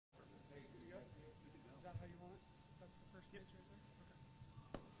Yeah,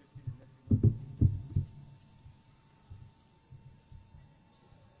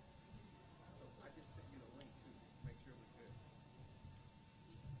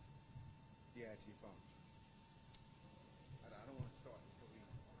 to your phone. I don't want to start until we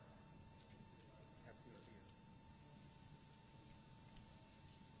have to here.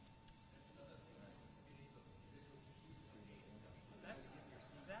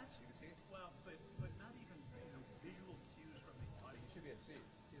 That's well, but not even visual cues from the audience. You should be able to see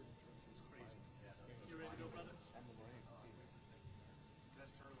it. It's crazy. You ready to go, brother? I'm the Marine.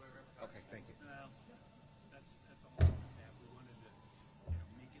 Okay, thank you. Well, that's all the staff. We wanted to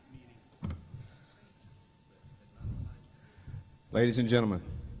make it meaningful. Ladies and gentlemen,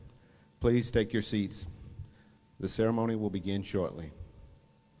 please take your seats. The ceremony will begin shortly.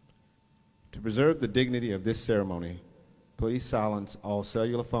 To preserve the dignity of this ceremony, please silence all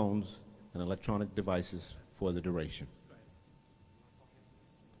cellular phones and electronic devices for the duration.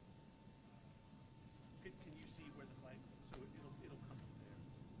 Can you see where the flag? So it'll come from there.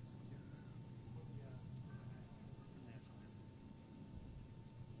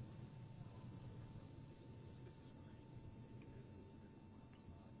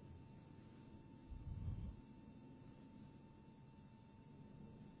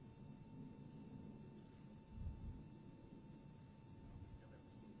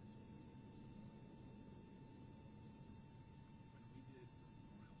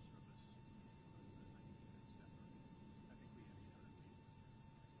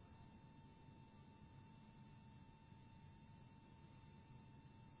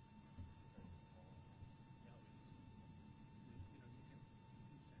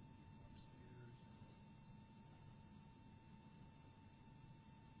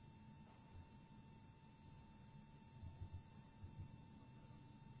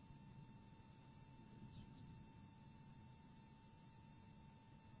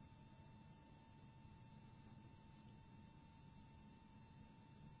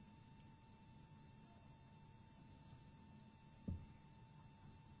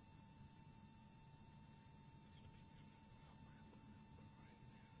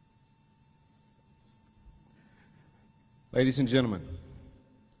 Ladies and gentlemen,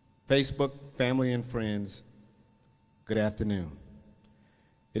 Facebook, family, and friends, good afternoon.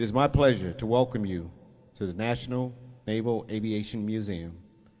 It is my pleasure to welcome you to the National Naval Aviation Museum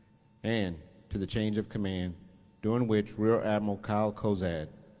and to the change of command, during which Rear Admiral Kyle Cozad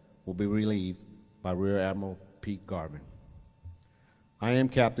will be relieved by Rear Admiral Pete Garvin. I am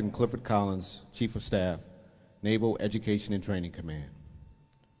Captain Clifford Collins, Chief of Staff, Naval Education and Training Command.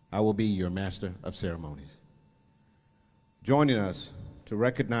 I will be your Master of Ceremonies. Joining us to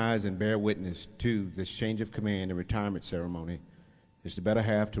recognize and bear witness to this change of command and retirement ceremony is the better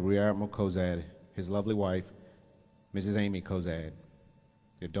half to Rear Admiral Cozad, his lovely wife, Mrs. Amy Cozad,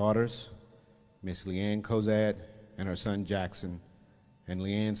 their daughters, Miss Leanne Cozad and her son Jackson, and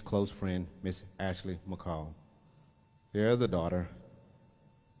Leanne's close friend, Miss Ashley McCall. Their other daughter,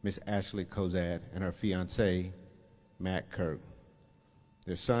 Miss Ashley Cozad, and her fiancé, Matt Kirk.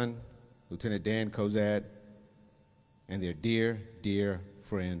 Their son, Lieutenant Dan Cozad, and their dear, dear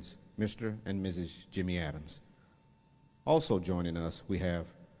friends, Mr. and Mrs. Jimmy Adams. Also joining us, we have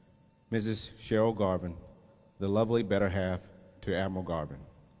Mrs. Cheryl Garvin, the lovely better half to Admiral Garvin.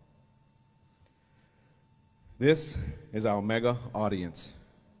 This is our mega audience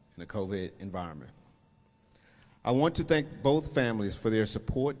in the COVID environment. I want to thank both families for their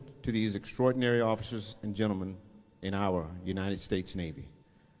support to these extraordinary officers and gentlemen in our United States Navy.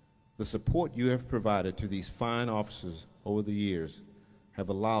 The support you have provided to these fine officers over the years have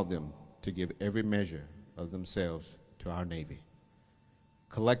allowed them to give every measure of themselves to our Navy.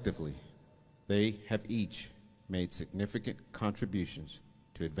 Collectively, they have each made significant contributions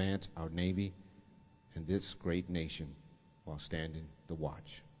to advance our Navy and this great nation while standing the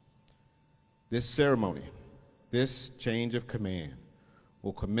watch. This ceremony, this change of command,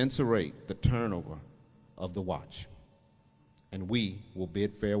 will commensurate the turnover of the watch, and we will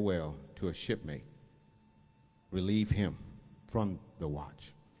bid farewell to a shipmate, relieve him from the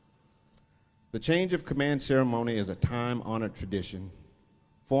watch. The change of command ceremony is a time-honored tradition,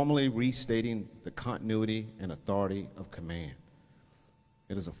 formally restating the continuity and authority of command.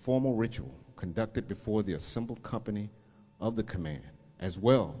 It is a formal ritual conducted before the assembled company of the command, as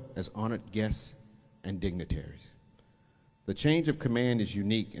well as honored guests and dignitaries. The change of command is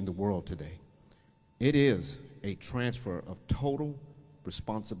unique in the world today. It is a transfer of total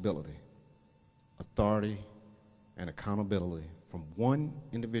responsibility, authority, and accountability from one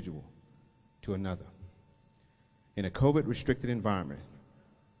individual to another. In a COVID-restricted environment,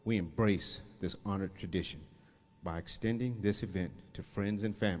 we embrace this honored tradition by extending this event to friends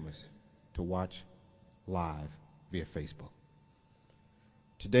and families to watch live via Facebook.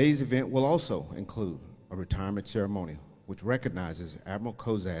 Today's event will also include a retirement ceremony which recognizes Admiral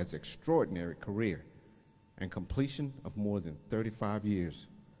Cozad's extraordinary career and completion of more than 35 years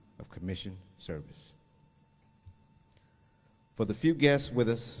of commissioned service. For the few guests with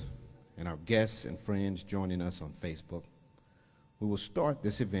us and our guests and friends joining us on Facebook, we will start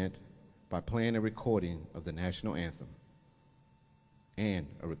this event by playing a recording of the national anthem and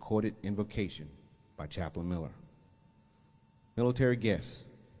a recorded invocation by Chaplain Miller. Military guests,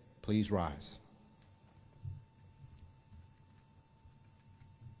 please rise.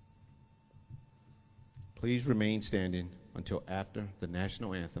 Please remain standing until after the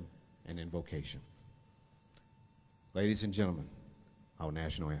national anthem and invocation. Ladies and gentlemen, our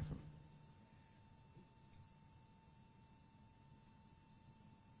national anthem.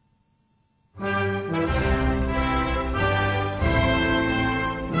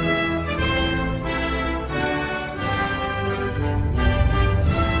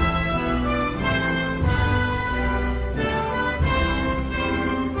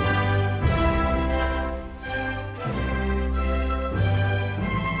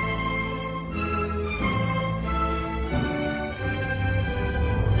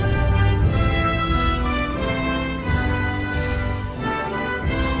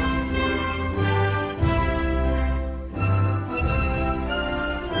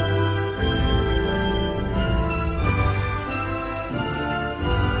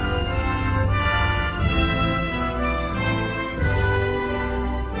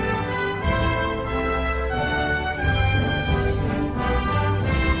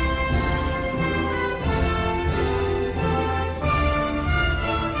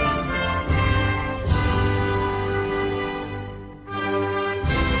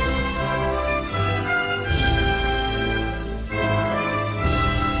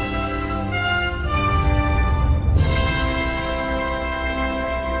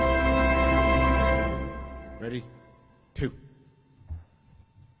 Ready? 2.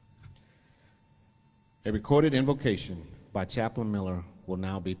 A recorded invocation by Chaplain Miller will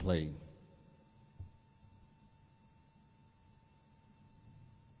now be played.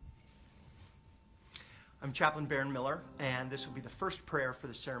 I'm Chaplain Baron Miller, and this will be the first prayer for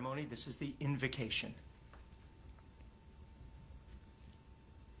the ceremony. This is the invocation.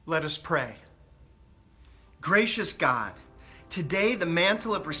 Let us pray. Gracious God, today the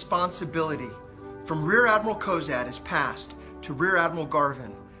mantle of responsibility from Rear Admiral Cozad is passed to Rear Admiral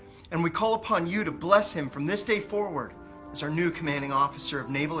Garvin, and we call upon you to bless him from this day forward as our new commanding officer of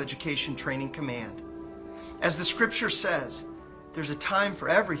Naval Education Training Command. As the scripture says, there's a time for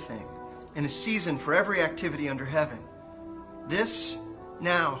everything and a season for every activity under heaven. This,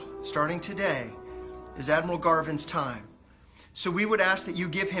 now, starting today, is Admiral Garvin's time. So we would ask that you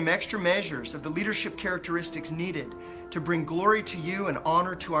give him extra measures of the leadership characteristics needed to bring glory to you and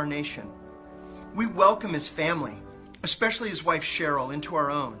honor to our nation. We welcome his family, especially his wife Cheryl, into our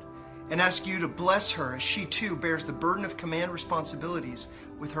own, and ask you to bless her as she too bears the burden of command responsibilities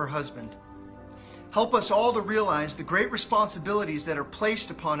with her husband. Help us all to realize the great responsibilities that are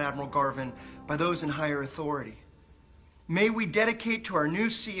placed upon Admiral Garvin by those in higher authority. May we dedicate to our new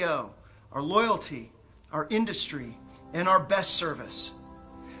CO our loyalty, our industry, and our best service.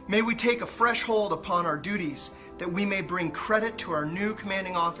 May we take a fresh hold upon our duties that we may bring credit to our new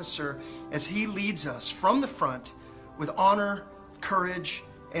commanding officer as he leads us from the front with honor, courage,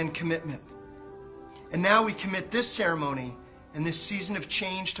 and commitment. And now we commit this ceremony and this season of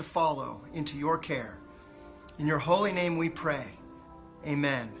change to follow into your care. In your holy name we pray.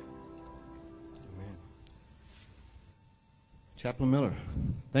 Amen. Amen. Chaplain Miller,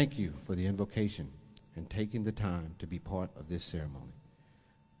 thank you for the invocation and taking the time to be part of this ceremony.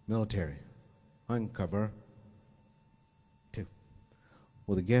 Military, uncover. 2.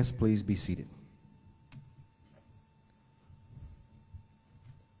 Will the guests please be seated?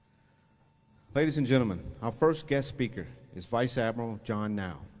 Ladies and gentlemen, our first guest speaker is Vice Admiral John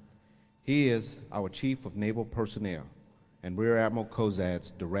Now. He is our Chief of Naval Personnel and Rear Admiral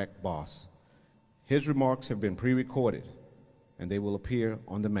Cozad's direct boss. His remarks have been pre-recorded and they will appear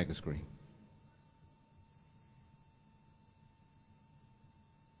on the mega screen.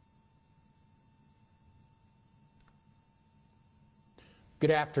 Good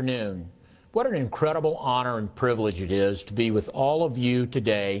afternoon. What an incredible honor and privilege it is to be with all of you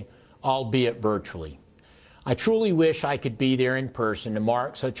today, albeit virtually. I truly wish I could be there in person to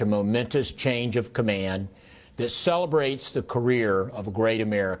mark such a momentous change of command that celebrates the career of a great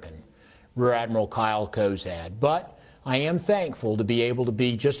American, Rear Admiral Kyle Cozad. But I am thankful to be able to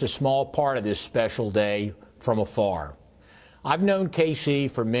be just a small part of this special day from afar. I've known KC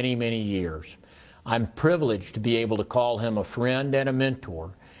for many, many years. I'm privileged to be able to call him a friend and a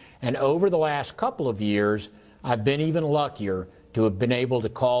mentor. And over the last couple of years, I've been even luckier to have been able to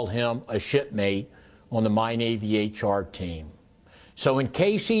call him a shipmate on the My Navy HR team. So when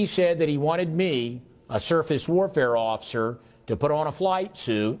KC said that he wanted me, a surface warfare officer, to put on a flight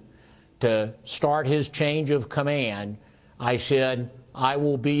suit to start his change of command, I said, I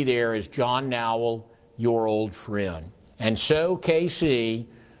will be there as John Naval, your old friend. And so, KC,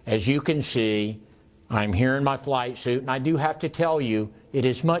 as you can see, I'm here in my flight suit, and I do have to tell you, it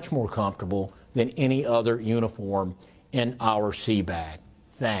is much more comfortable than any other uniform in our sea bag.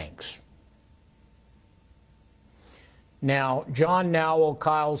 Thanks. Now, John Naval,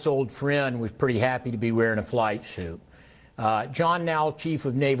 Kyle's old friend, was pretty happy to be wearing a flight suit. John Naval, Chief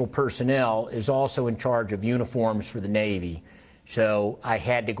of Naval Personnel, is also in charge of uniforms for the Navy, so I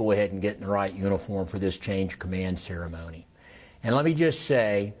had to go ahead and get in the right uniform for this change of command ceremony. And let me just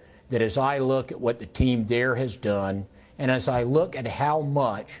say that as I look at what the team there has done, and as I look at how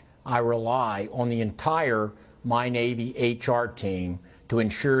much I rely on the entire My Navy HR team to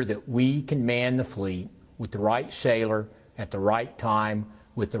ensure that we can man the fleet with the right sailor at the right time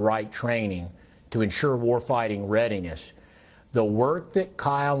with the right training to ensure warfighting readiness, the work that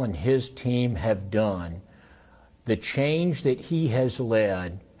Kyle and his team have done, the change that he has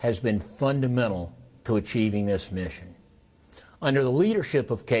led, has been fundamental to achieving this mission. Under the leadership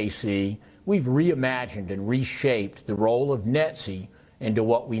of KC, we've reimagined and reshaped the role of NETC into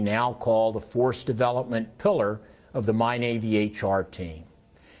what we now call the force development pillar of the My Navy HR team.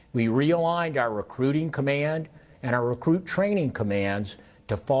 We realigned our recruiting command and our recruit training commands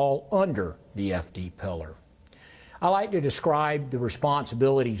to fall under the FD pillar. I like to describe the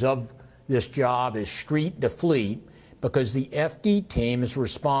responsibilities of this job as street to fleet because the FD team is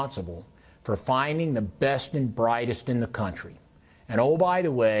responsible for finding the best and brightest in the country. And oh, by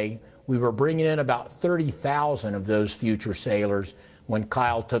the way, we were bringing in about 30,000 of those future sailors when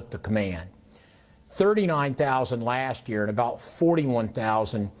Kyle took the command. 39,000 last year and about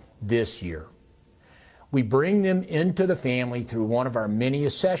 41,000 this year. We bring them into the family through one of our many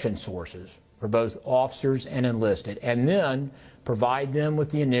accession sources for both officers and enlisted, and then provide them with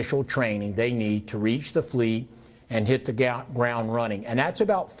the initial training they need to reach the fleet and hit the ground running. And that's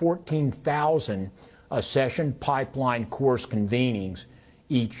about 14,000 accession pipeline course convenings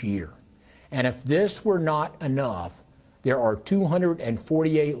each year. And if this were not enough, there are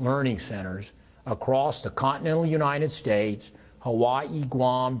 248 learning centers across the continental United States, Hawaii,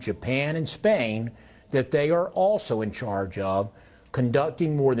 Guam, Japan, and Spain that they are also in charge of,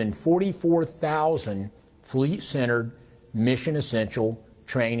 conducting more than 44,000 fleet-centered, mission-essential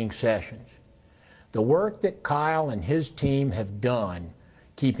training sessions. The work that Kyle and his team have done,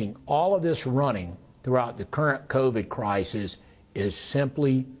 keeping all of this running throughout the current COVID crisis, is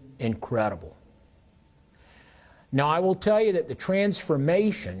simply incredible. Now, I will tell you that the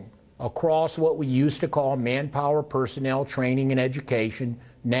transformation across what we used to call manpower, personnel, training, and education,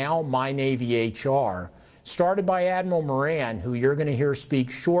 now My Navy HR, started by Admiral Moran, who you're going to hear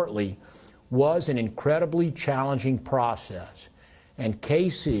speak shortly, was an incredibly challenging process. And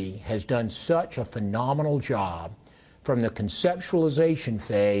KC has done such a phenomenal job from the conceptualization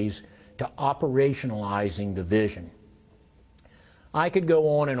phase to operationalizing the vision. I could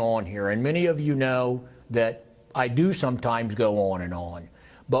go on and on here, and many of you know that I do sometimes go on and on.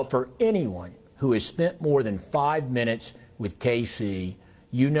 But for anyone who has spent more than 5 minutes with KC,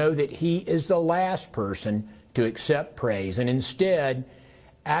 you know that he is the last person to accept praise, and instead,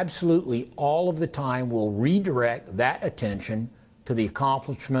 absolutely all of the time will redirect that attention to the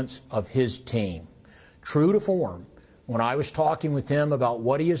accomplishments of his team. True to form, when I was talking with him about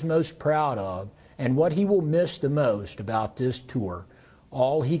what he is most proud of and what he will miss the most about this tour,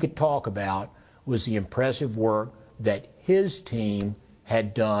 all he could talk about was the impressive work that his team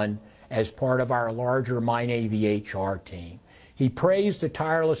had done as part of our larger My Navy HR team. He praised the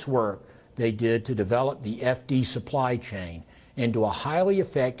tireless work they did to develop the FD supply chain into a highly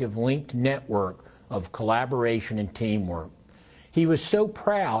effective linked network of collaboration and teamwork. He was so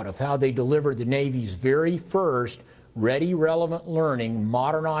proud of how they delivered the Navy's very first Ready Relevant Learning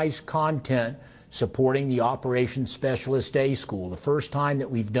modernized content supporting the Operations Specialist Day School, the first time that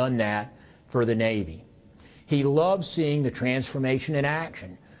we've done that for the Navy. He loved seeing the transformation in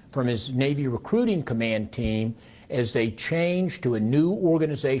action from his Navy recruiting command team as they changed to a new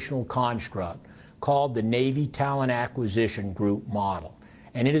organizational construct called the Navy Talent Acquisition Group model.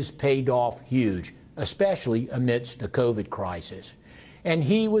 And it has paid off huge, especially amidst the COVID crisis. And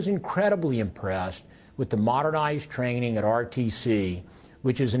he was incredibly impressed with the modernized training at RTC,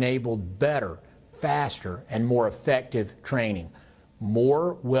 which has enabled better, faster, and more effective training.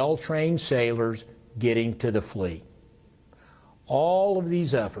 More well-trained sailors getting to the fleet. All of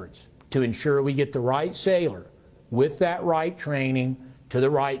these efforts to ensure we get the right sailor with that right training to the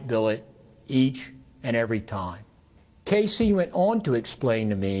right billet each and every time. Casey went on to explain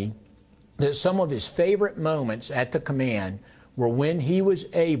to me that some of his favorite moments at the command were when he was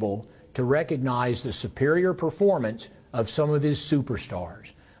able to recognize the superior performance of some of his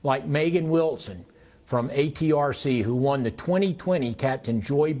superstars, like Megan Wilson from ATRC, who won the 2020 Captain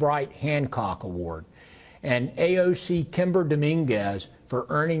Joy Bright Hancock Award, and AOC Kimber Dominguez for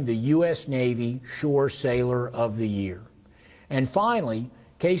earning the U.S. Navy Shore Sailor of the Year. And finally,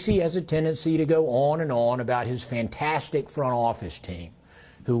 Casey has a tendency to go on and on about his fantastic front office team,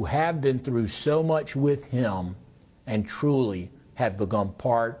 who have been through so much with him and truly have become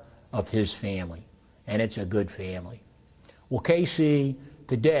part of his family. And it's a good family. Well, Casey,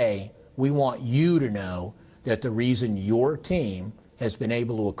 today we want you to know that the reason your team has been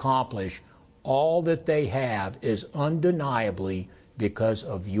able to accomplish all that they have is undeniably because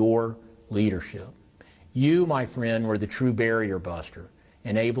of your leadership. You, my friend, were the true barrier buster,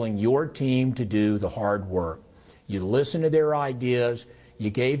 enabling your team to do the hard work. You listened to their ideas, you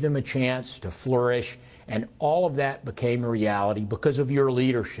gave them a chance to flourish, and all of that became a reality because of your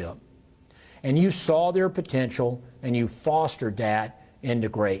leadership. And you saw their potential, and you fostered that into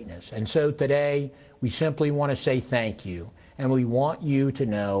greatness. And so today, we simply want to say thank you, and we want you to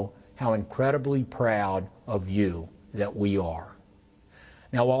know how incredibly proud of you that we are.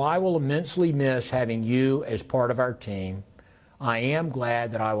 Now, while I will immensely miss having you as part of our team, I am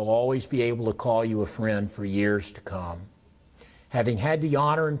glad that I will always be able to call you a friend for years to come. Having had the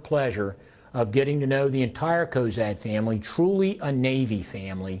honor and pleasure of getting to know the entire Cozad family, truly a Navy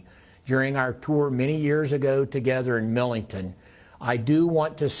family, during our tour many years ago together in Millington, I do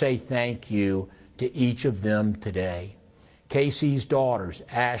want to say thank you to each of them today. Casey's daughters,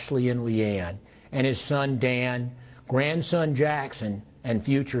 Ashley and Leanne, and his son Dan, grandson Jackson, and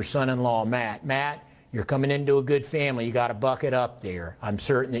future son-in-law Matt. Matt, you're coming into a good family. You got to buck it up there. I'm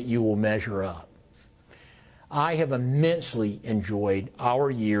certain that you will measure up. I have immensely enjoyed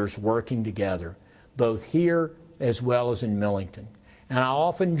our years working together, both here as well as in Millington. And I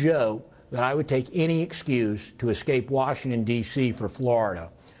often joke that I would take any excuse to escape Washington, D.C. for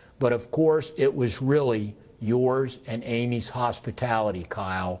Florida. But of course, it was really yours and Amy's hospitality,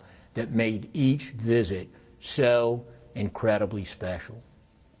 Kyle, that made each visit so incredibly special.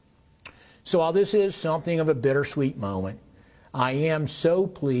 So while this is something of a bittersweet moment, I am so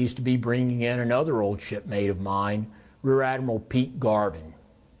pleased to be bringing in another old shipmate of mine, Rear Admiral Pete Garvin.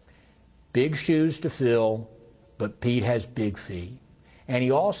 Big shoes to fill, but Pete has big feet. And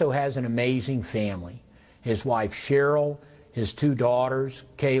he also has an amazing family. His wife Cheryl, his two daughters,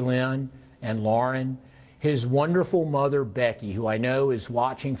 Kaylin and Lauren, his wonderful mother, Becky, who I know is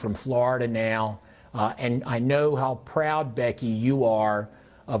watching from Florida now, and I know how proud, Becky, you are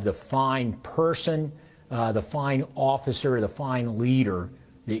of the fine person, the fine officer, the fine leader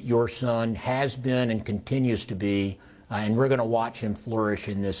that your son has been and continues to be, and we're going to watch him flourish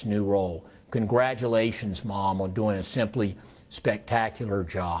in this new role. Congratulations, Mom, on doing a simply spectacular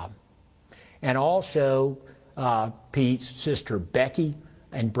job. And also Pete's sister, Becky,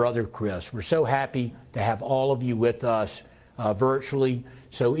 and brother Chris. We're so happy to have all of you with us virtually.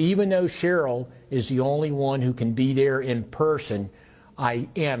 So even though Cheryl is the only one who can be there in person, I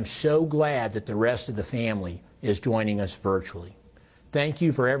am so glad that the rest of the family is joining us virtually. Thank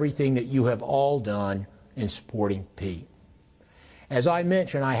you for everything that you have all done in supporting Pete. As I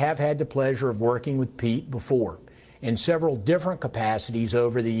mentioned, I have had the pleasure of working with Pete before in several different capacities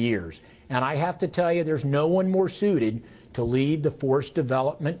over the years. And I have to tell you, there's no one more suited to lead the force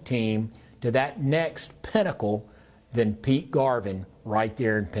development team to that next pinnacle than Pete Garvin right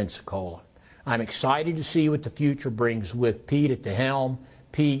there in Pensacola. I'm excited to see what the future brings with Pete at the helm.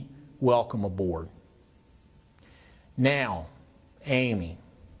 Pete, welcome aboard. Now, Amy.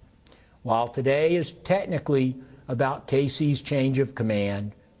 While today is technically about Casey's change of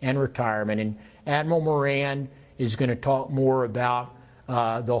command and retirement, and Admiral Moran is going to talk more about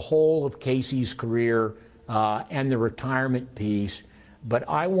the whole of Casey's career and the retirement piece, but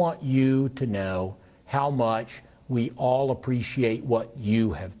I want you to know how much we all appreciate what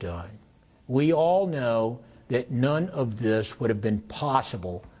you have done. We all know that none of this would have been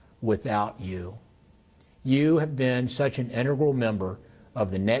possible without you. You have been such an integral member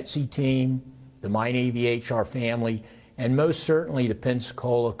of the NETC team, the My Navy HR family, and most certainly the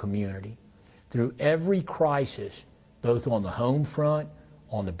Pensacola community. Through every crisis, both on the home front,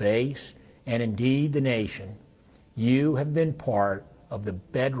 on the base, and indeed the nation, you have been part of the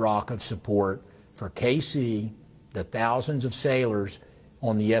bedrock of support for KC, the thousands of sailors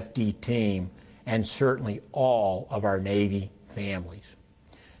on the FD team, and certainly all of our Navy families.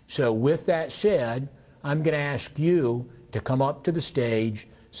 So with that said, I'm going to ask you to come up to the stage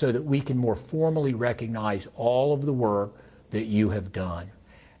so that we can more formally recognize all of the work that you have done.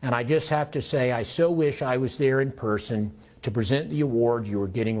 And I just have to say, I so wish I was there in person to present the award you are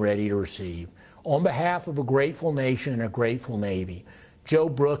getting ready to receive. On behalf of a grateful nation and a grateful Navy, Joe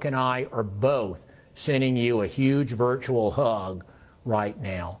Brooke and I are both sending you a huge virtual hug right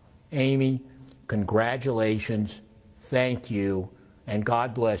now. Amy, congratulations, thank you, and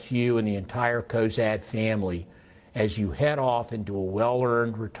God bless you and the entire Cozad family as you head off into a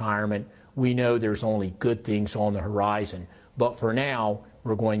well-earned retirement. We know there's only good things on the horizon, but for now,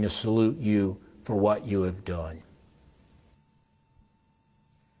 we're going to salute you for what you have done.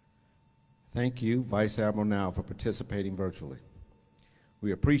 Thank you, Vice Admiral Now, for participating virtually.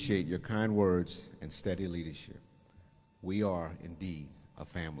 We appreciate your kind words and steady leadership. We are indeed a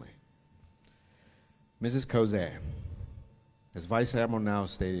family. Mrs. Cozad, as Vice Admiral Now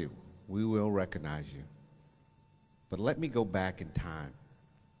stated, we will recognize you. But let me go back in time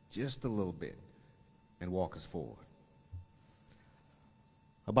just a little bit and walk us forward.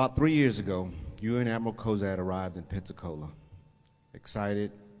 About 3 years ago, you and Admiral Cozad arrived in Pensacola,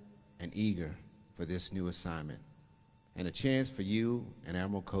 excited and eager for this new assignment, and a chance for you and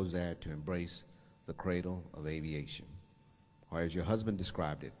Admiral Cozad to embrace the cradle of aviation. Or as your husband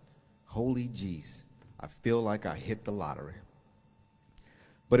described it, holy jeez, I feel like I hit the lottery.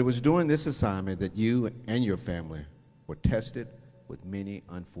 But it was during this assignment that you and your family were tested with many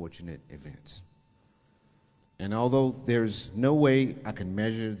unfortunate events. And although there's no way I can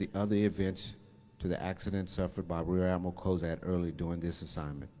measure the other events to the accident suffered by Rear Admiral Cozad early during this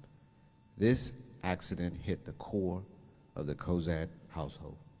assignment, this accident hit the core of the Cozad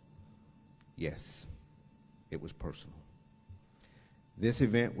household. Yes, it was personal. This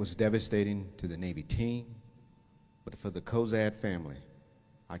event was devastating to the Navy team, but for the Cozad family,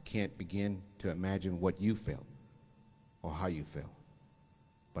 I can't begin to imagine what you felt or how you felt.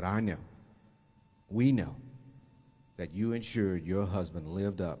 But I know, we know, that you ensured your husband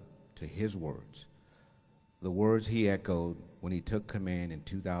lived up to his words, the words he echoed when he took command in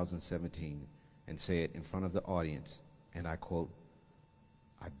 2017 and said in front of the audience, and I quote,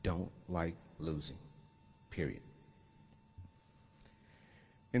 "I don't like losing, period."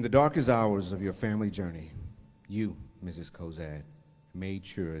 In the darkest hours of your family journey, you, Mrs. Cozad, made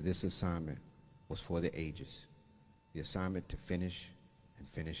sure this assignment was for the ages, the assignment to finish and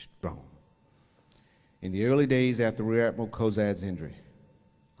finish strong. In the early days after Rear Admiral Cozad's injury,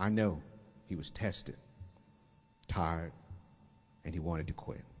 I know he was tested, tired, and he wanted to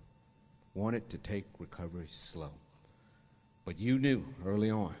quit, wanted to take recovery slow. But you knew early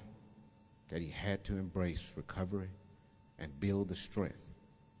on that he had to embrace recovery and build the strength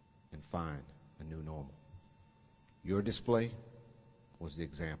and find a new normal. Your display was the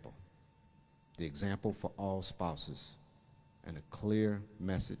example for all spouses, and a clear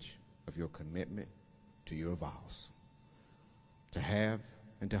message of your commitment to your vows, to have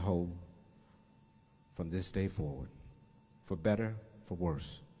and to hold from this day forward, for better, for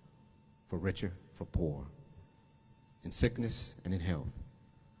worse, for richer, for poor, in sickness and in health,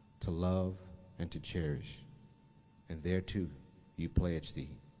 to love and to cherish, and thereto you pledge thee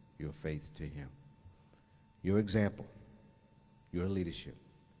your faith to him. Your example, your leadership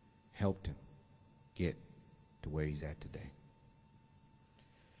helped him get to where he's at today.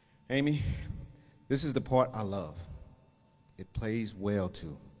 Amy, this is the part I love. It plays well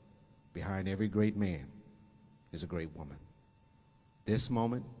too. Behind every great man is a great woman. This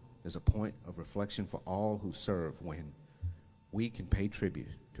moment is a point of reflection for all who serve when we can pay tribute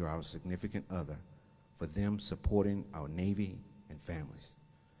to our significant other for them supporting our Navy and families.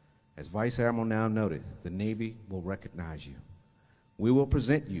 As Vice Admiral Now noted, the Navy will recognize you. We will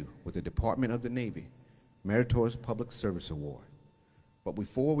present you with the Department of the Navy Meritorious Public Service Award. But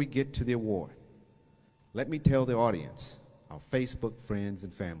before we get to the award, let me tell the audience, our Facebook friends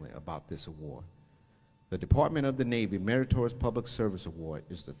and family, about this award. The Department of the Navy Meritorious Public Service Award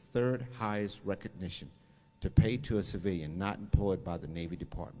is the third highest recognition to pay to a civilian not employed by the Navy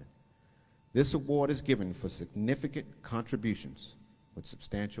Department. This award is given for significant contributions with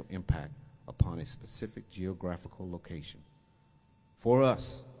substantial impact upon a specific geographical location. For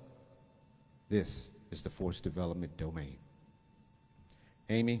us, this is the force development domain.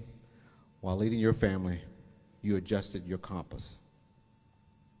 Amy, while leading your family, you adjusted your compass,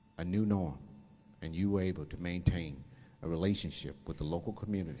 a new norm, and you were able to maintain a relationship with the local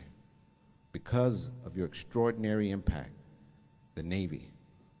community. Because of your extraordinary impact, the Navy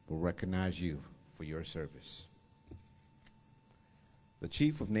will recognize you for your service. The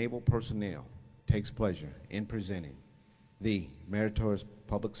Chief of Naval Personnel takes pleasure in presenting the Meritorious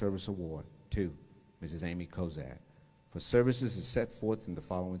Public Service Award to Mrs. Amy Cozad for services as set forth in the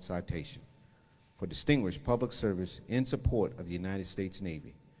following citation: for distinguished public service in support of the United States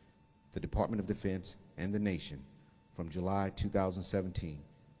Navy, the Department of Defense, and the nation from July 2017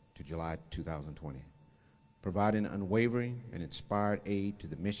 to July 2020, providing unwavering and inspired aid to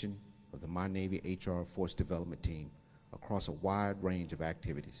the mission of the My Navy HR Force Development Team across a wide range of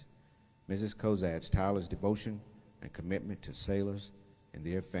activities. Mrs. Cozad's tireless devotion and commitment to sailors and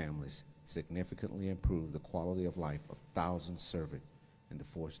their families significantly improved the quality of life of thousands serving in the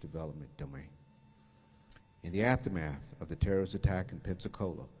force development domain. In the aftermath of the terrorist attack in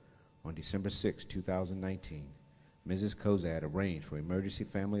Pensacola on December 6, 2019, Mrs. Cozad arranged for Emergency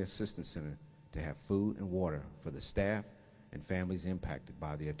Family Assistance Center to have food and water for the staff and families impacted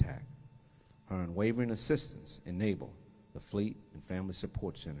by the attack. Her unwavering assistance enabled the Fleet and Family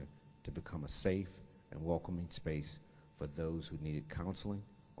Support Center to become a safe and welcoming space for those who needed counseling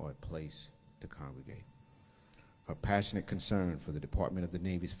or a place to congregate. Her passionate concern for the Department of the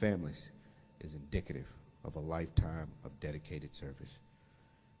Navy's families is indicative of a lifetime of dedicated service.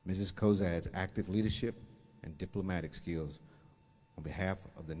 Mrs. Cozad's active leadership and diplomatic skills on behalf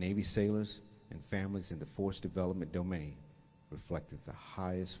of the Navy sailors and families in the force development domain reflected the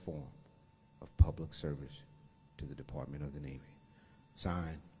highest form of public service to the Department of the Navy.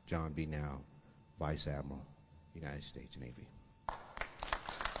 Signed, John B. Now, Vice Admiral, United States Navy.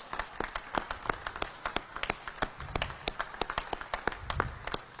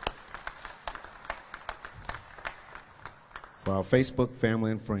 For our Facebook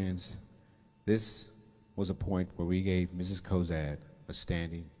family and friends, this was a point where we gave Mrs. Cozad a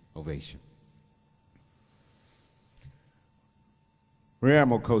standing ovation. Rear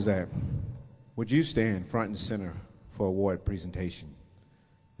Admiral Cozad, would you stand front and center for award presentation?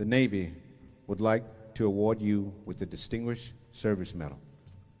 The Navy would like to award you with the Distinguished Service Medal.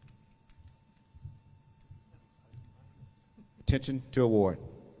 Attention to award.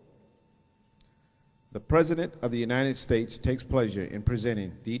 The President of the United States takes pleasure in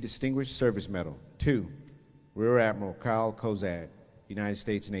presenting the Distinguished Service Medal to Rear Admiral Kyle Cozad, United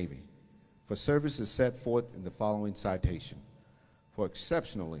States Navy, for services set forth in the following citation: for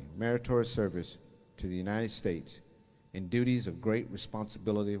exceptionally meritorious service to the United States in duties of great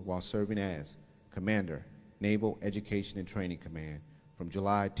responsibility while serving as Commander, Naval Education and Training Command from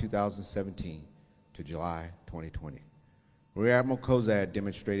July 2017 to July 2020. Rear Admiral Cozad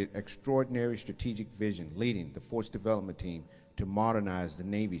demonstrated extraordinary strategic vision leading the Force Development Team to modernize the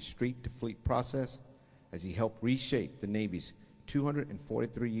Navy's street-to-fleet process as he helped reshape the Navy's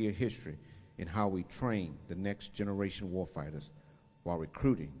 243-year history in how we train the next generation warfighters while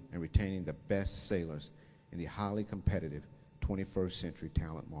recruiting and retaining the best sailors in the highly competitive 21st century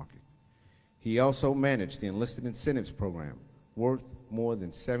talent market. He also managed the Enlisted Incentives Program, worth more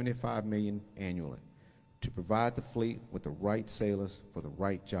than $75 million annually, to provide the fleet with the right sailors for the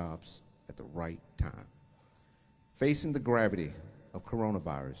right jobs at the right time. Facing the gravity of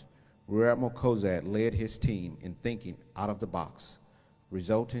coronavirus, Rear Admiral Cozad led his team in thinking out of the box,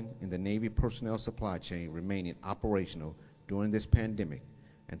 resulting in the Navy personnel supply chain remaining operational during this pandemic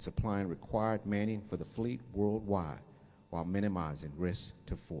and supplying required manning for the fleet worldwide while minimizing risk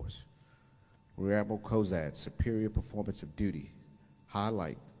to force. Rear Admiral Cozad's superior performance of duty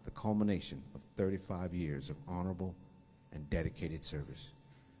highlight the culmination of 35 years of honorable and dedicated service.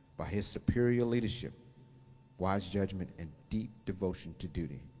 By his superior leadership, wise judgment, and deep devotion to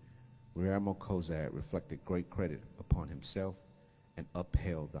duty, Rear Admiral Cozad reflected great credit upon himself and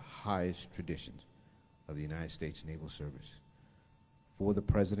upheld the highest traditions of the United States Naval Service. For the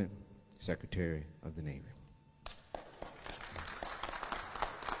President, Secretary of the Navy.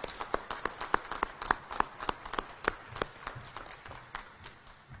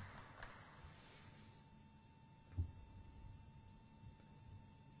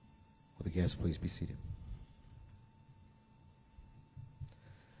 Will the guests please be seated?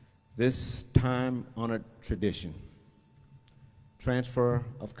 This time-honored tradition, transfer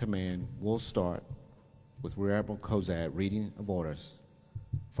of command, will start with Rear Admiral Cozad reading of orders,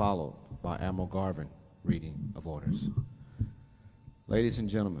 followed by Admiral Garvin reading of orders. Ladies and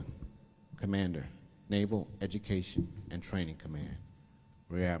gentlemen, Commander, Naval Education and Training Command,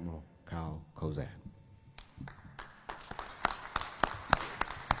 Rear Admiral Kyle Cozad.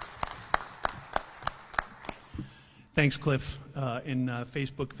 Thanks, Cliff. And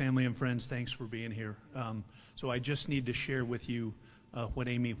Facebook family and friends, thanks for being here. So I just need to share with you what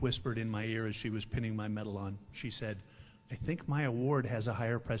Amy whispered in my ear as she was pinning my medal on. She said, "I think my award has a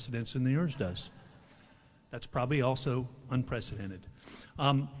higher precedence than yours does." That's probably also unprecedented.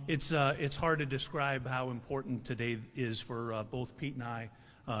 It's hard to describe how important today is for both Pete and I,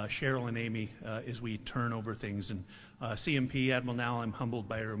 Cheryl and Amy, as we turn over things. And CMP, Admiral Naval, I'm humbled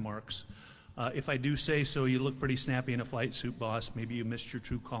by your remarks. If I do say so, you look pretty snappy in a flight suit, boss. Maybe you missed your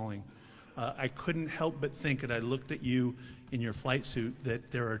true calling. I couldn't help but think, as I looked at you in your flight suit, that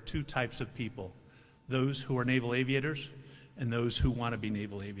there are two types of people: those who are naval aviators and those who want to be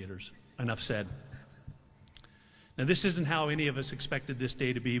naval aviators. Enough said. Now, this isn't how any of us expected this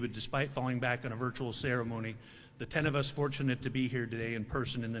day to be, but despite falling back on a virtual ceremony, the 10 of us fortunate to be here today in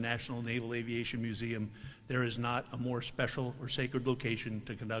person in the National Naval Aviation Museum, there is not a more special or sacred location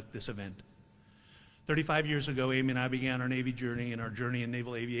to conduct this event. 35 years ago, Amy and I began our Navy journey and our journey in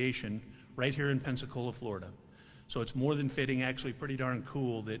naval aviation right here in Pensacola, Florida. So it's more than fitting, actually pretty darn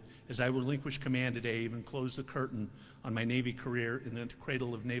cool, that as I relinquish command today, even close the curtain on my Navy career in the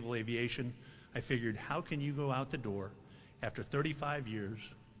cradle of naval aviation, I figured, how can you go out the door after 35 years,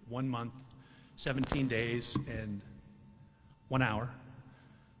 1 month, 17 days, and 1 hour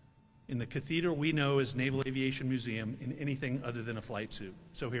in the cathedral we know as Naval Aviation Museum in anything other than a flight suit?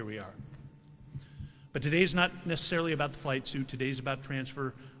 So here we are. But today's not necessarily about the flight suit. Today's about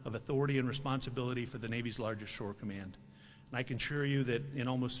transfer of authority and responsibility for the Navy's largest shore command. And I can assure you that in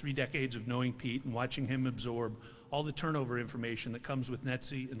almost 3 decades of knowing Pete and watching him absorb all the turnover information that comes with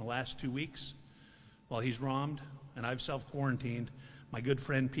NETC in the last 2 weeks, while he's ROMmed and I've self-quarantined, my good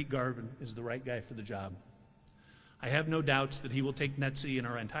friend Pete Garvin is the right guy for the job. I have no doubts that he will take NETC and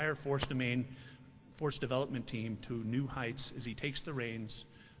our entire force development team to new heights as he takes the reins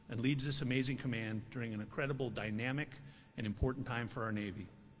and leads this amazing command during an incredible, dynamic, and important time for our Navy.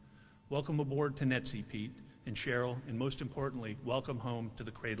 Welcome aboard to NETC, Pete and Cheryl, and most importantly, welcome home to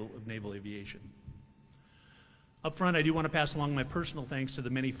the cradle of naval aviation. Up front, I do want to pass along my personal thanks to the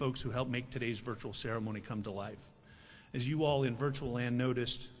many folks who helped make today's virtual ceremony come to life. As you all in virtual land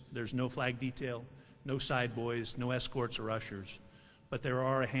noticed, there's no flag detail, no side boys, no escorts or ushers, but there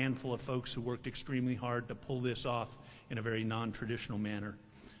are a handful of folks who worked extremely hard to pull this off in a very non-traditional manner.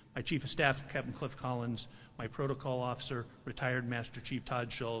 My Chief of Staff, Captain Cliff Collins, my Protocol Officer, retired Master Chief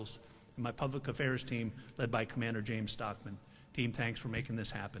Todd Schulz, and my Public Affairs team, led by Commander James Stockman. Team, thanks for making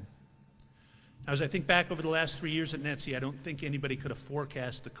this happen. Now, as I think back over the last 3 years at NETC, I don't think anybody could have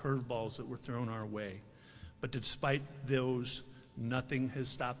forecast the curveballs that were thrown our way. But despite those, nothing has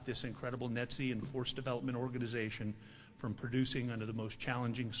stopped this incredible NETC and force development organization from producing under the most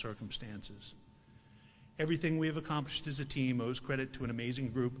challenging circumstances. Everything we have accomplished as a team owes credit to an amazing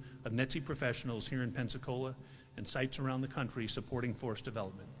group of NETC professionals here in Pensacola and sites around the country supporting force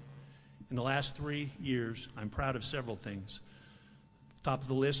development. In the last 3 years, I'm proud of several things. Top of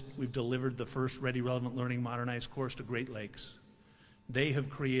the list, we've delivered the first Ready Relevant Learning modernized course to Great Lakes. They have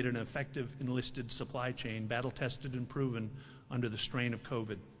created an effective enlisted supply chain, battle-tested and proven under the strain of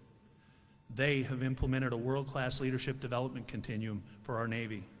COVID. They have implemented a world-class leadership development continuum for our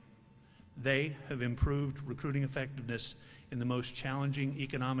Navy. They have improved recruiting effectiveness in the most challenging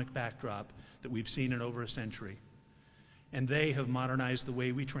economic backdrop that we've seen in over a century. And they have modernized the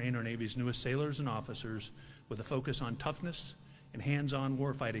way we train our Navy's newest sailors and officers with a focus on toughness and hands-on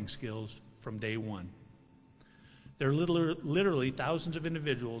warfighting skills from day one. There are literally thousands of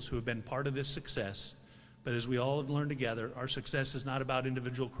individuals who have been part of this success, but as we all have learned together, our success is not about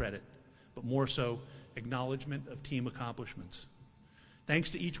individual credit, but more so acknowledgement of team accomplishments.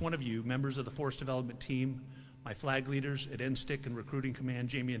 Thanks to each one of you, members of the Force Development Team, my flag leaders at NSTIC and Recruiting Command,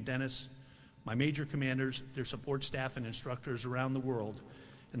 Jamie and Dennis, my major commanders, their support staff and instructors around the world,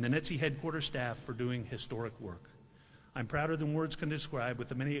 and the NETC headquarters staff for doing historic work. I'm prouder than words can describe with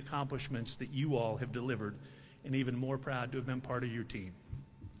the many accomplishments that you all have delivered, and even more proud to have been part of your team.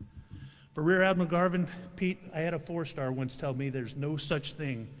 For Rear Admiral Garvin, Pete, I had a 4-star once tell me there's no such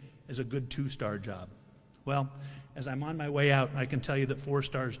thing as a good 2-star job. Well, as I'm on my way out, I can tell you that 4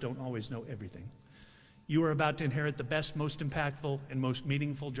 stars don't always know everything. You are about to inherit the best, most impactful, and most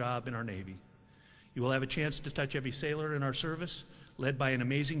meaningful job in our Navy. You will have a chance to touch every sailor in our service, led by an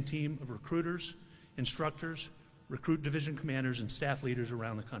amazing team of recruiters, instructors, recruit division commanders, and staff leaders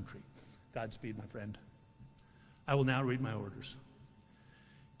around the country. Godspeed, my friend. I will now read my orders.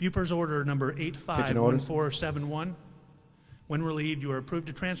 Bupper's order number 851471. When relieved, you are approved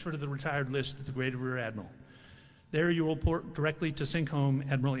to transfer to the retired list at the grade of Rear Admiral. There you will report directly to Sink Home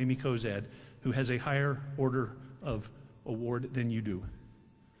Admiral Amy Cozad, who has a higher order of award than you do.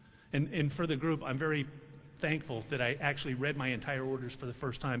 And for the group, I'm very thankful that I actually read my entire orders for the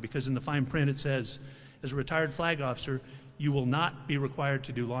first time, because in the fine print it says, as a retired flag officer, you will not be required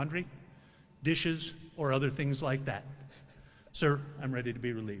to do laundry, dishes, or other things like that. Sir, I'm ready to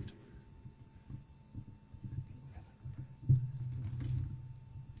be relieved.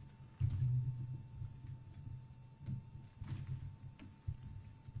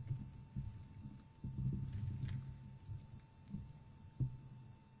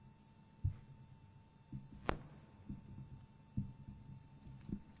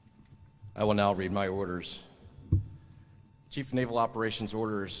 I will now read my orders. Chief of Naval Operations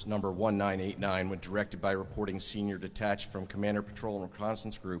Orders number 1989, when directed by reporting senior detached from Commander Patrol and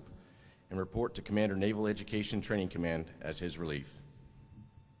Reconnaissance Group and report to Commander Naval Education and Training Command as his relief.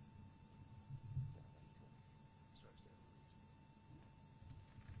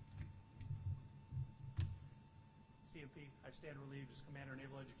 CMP, I stand relieved as Commander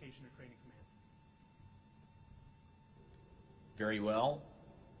Naval Education and Training Command. Very well.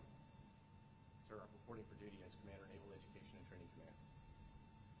 Sir, I'm reporting for duty as Commander Naval Education and Training Command.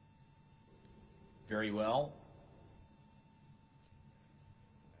 Very well.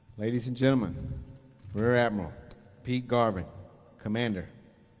 Ladies and gentlemen, Rear Admiral Pete Garvin, Commander,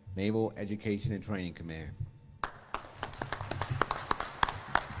 Naval Education and Training Command.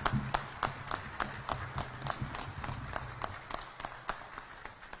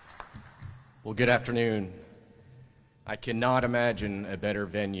 Well, good afternoon. I cannot imagine a better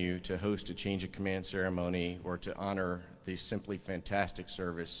venue to host a change of command ceremony or to honor the simply fantastic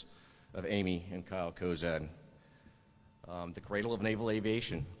service of Amy and Kyle Cozad, the cradle of naval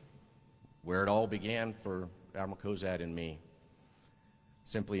aviation, where it all began for Admiral Cozad and me.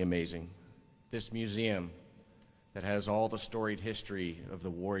 Simply amazing. This museum that has all the storied history of the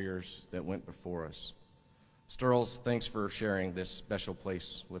warriors that went before us. Sturls, thanks for sharing this special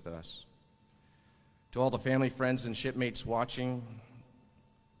place with us. To all the family, friends, and shipmates watching,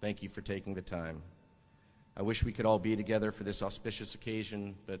 thank you for taking the time. I wish we could all be together for this auspicious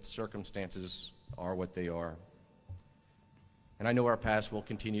occasion, but circumstances are what they are. And I know our paths will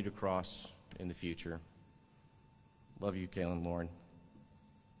continue to cross in the future. Love you, Kayla and Lauren.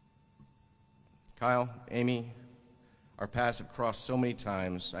 Kyle, Amy, our paths have crossed so many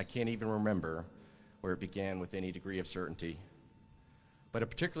times, I can't even remember where it began with any degree of certainty. But a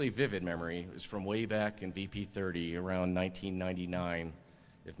particularly vivid memory is from way back in VP 30, around 1999,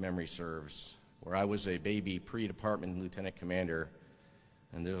 if memory serves, where I was a baby pre-department lieutenant commander,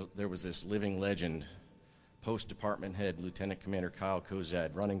 and there was this living legend, post-department head Lieutenant Commander Kyle Cozad,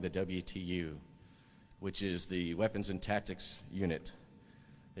 running the WTU, which is the Weapons and Tactics Unit.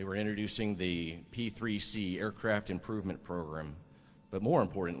 They were introducing the P3C Aircraft Improvement Program, but more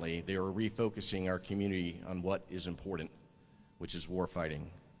importantly, they were refocusing our community on what is important, which is warfighting.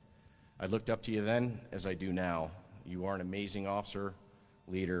 I looked up to you then, as I do now. You are an amazing officer,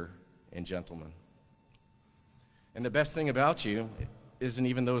 leader, and gentleman. And the best thing about you isn't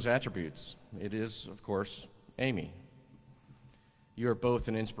even those attributes. It is, of course, Amy. You are both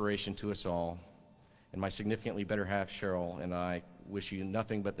an inspiration to us all, and my significantly better half, Cheryl, and I wish you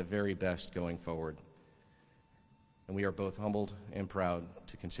nothing but the very best going forward. And we are both humbled and proud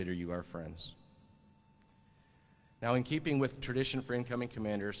to consider you our friends. Now, in keeping with tradition for incoming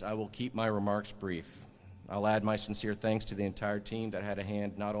commanders, I will keep my remarks brief. I'll add my sincere thanks to the entire team that had a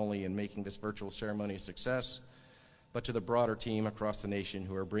hand not only in making this virtual ceremony a success, but to the broader team across the nation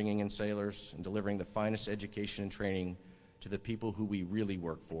who are bringing in sailors and delivering the finest education and training to the people who we really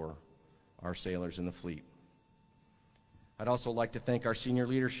work for, our sailors in the fleet. I'd also like to thank our senior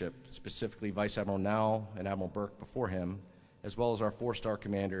leadership, specifically Vice Admiral Naval and Admiral Burke before him, as well as our four-star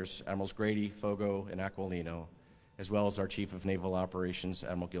commanders, Admirals Grady, Fogo, and Aquilino, as well as our Chief of Naval Operations,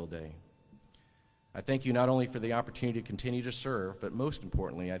 Admiral Gilday. I thank you not only for the opportunity to continue to serve, but most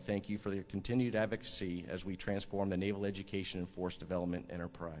importantly, I thank you for your continued advocacy as we transform the naval education and force development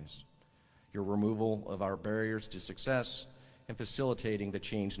enterprise. Your removal of our barriers to success and facilitating the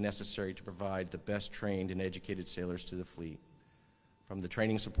change necessary to provide the best trained and educated sailors to the fleet. From the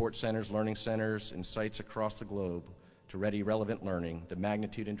training support centers, learning centers, and sites across the globe to ready relevant learning, the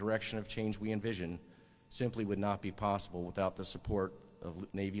magnitude and direction of change we envision simply would not be possible without the support of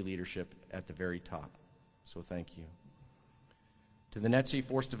Navy leadership at the very top. So thank you. To the NETC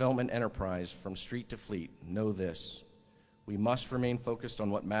Force Development Enterprise, from street to fleet, know this: we must remain focused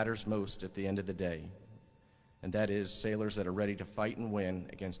on what matters most at the end of the day, and that is sailors that are ready to fight and win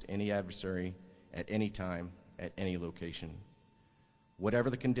against any adversary at any time, at any location.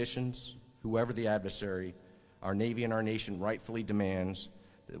 Whatever the conditions, whoever the adversary, our Navy and our nation rightfully demands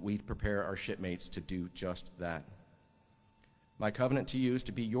that we prepare our shipmates to do just that. My covenant to you is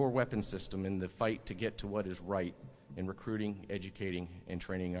to be your weapon system in the fight to get to what is right in recruiting, educating, and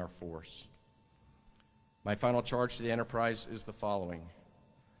training our force. My final charge to the enterprise is the following: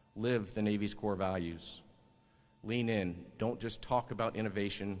 live the Navy's core values. Lean in. Don't just talk about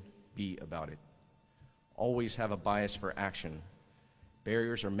innovation, be about it. Always have a bias for action.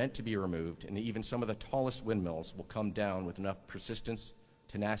 Barriers are meant to be removed, and even some of the tallest windmills will come down with enough persistence,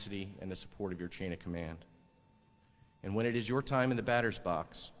 tenacity, and the support of your chain of command. And when it is your time in the batter's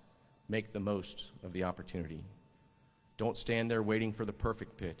box, make the most of the opportunity. Don't stand there waiting for the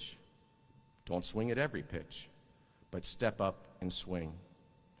perfect pitch. Don't swing at every pitch, but step up and swing.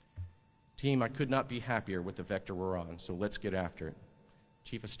 Team, I could not be happier with the vector we're on, so let's get after it.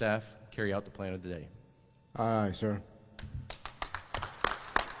 Chief of Staff, carry out the plan of the day. Aye, sir.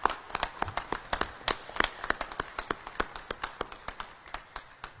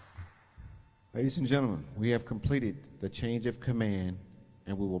 Ladies and gentlemen, we have completed the change of command,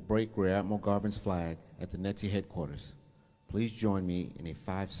 and we will break Rear Admiral Garvin's flag at the NETC headquarters. Please join me in a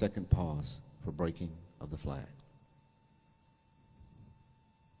 5-second pause for breaking of the flag.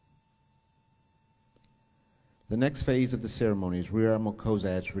 The next phase of the ceremony is Rear Admiral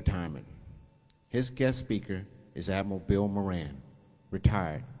Cozad's retirement. His guest speaker is Admiral Bill Moran,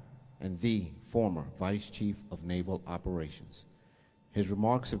 retired, and the former Vice Chief of Naval Operations. His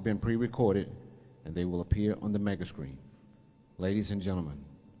remarks have been pre-recorded, and they will appear on the mega screen. Ladies and gentlemen,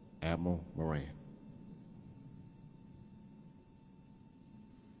 Admiral Moran.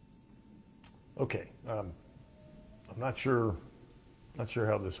 Okay, I'm not sure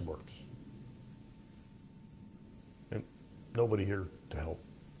how this works. And nobody here to help.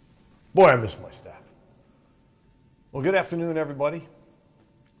 Boy, I miss my staff. Well, good afternoon, everybody.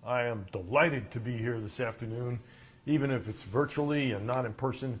 I am delighted to be here this afternoon, even if it's virtually and not in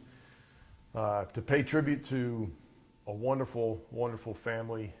person, to pay tribute to a wonderful, wonderful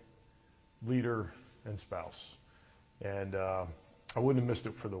family, leader, and spouse. And I wouldn't have missed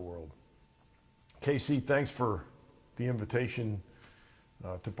it for the world. Casey, thanks for the invitation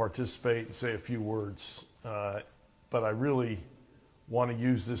to participate and say a few words. But I really want to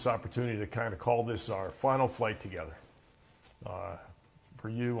use this opportunity to kind of call this our final flight together for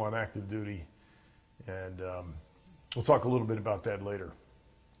you on active duty. And we'll talk a little bit about that later.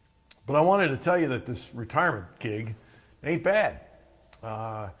 But I wanted to tell you that this retirement gig ain't bad.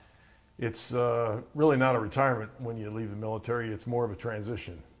 It's really not a retirement when you leave the military. It's more of a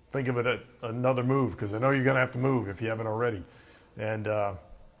transition. Think of it as another move, because I know you're going to have to move if you haven't already. And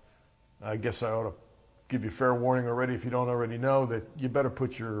I guess I ought to give you fair warning already, if you don't already know, that you better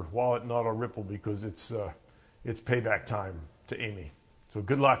put your wallet in auto ripple, because it's payback time to Amy. So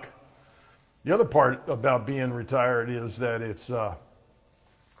good luck. The other part about being retired is that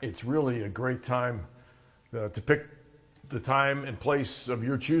it's really a great time to pick the time and place of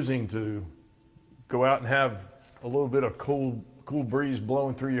your choosing to go out and have a little bit of cool breeze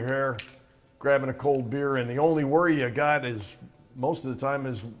blowing through your hair, grabbing a cold beer, and the only worry you got is most of the time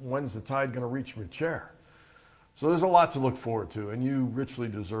is, when's the tide going to reach my chair? So there's a lot to look forward to, and you richly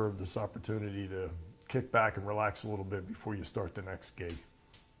deserve this opportunity to kick back and relax a little bit before you start the next gig.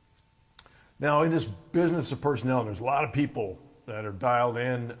 Now, in this business of personnel, there's a lot of people that are dialed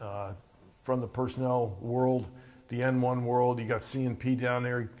in from the personnel world, the N1 world. You got C&P down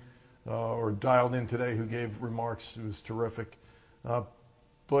there or dialed in today who gave remarks. It was terrific.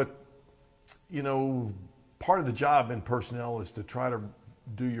 But, you know, part of the job in personnel is to try to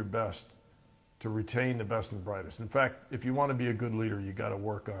do your best to retain the best and the brightest. In fact, if you want to be a good leader, you got to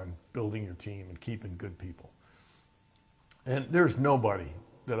work on building your team and keeping good people. And there's nobody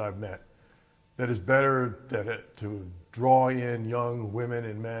that I've met that is better to draw in young women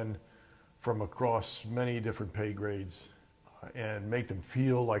and men from across many different pay grades and make them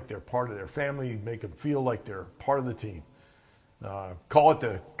feel like they're part of their family, make them feel like they're part of the team. Call it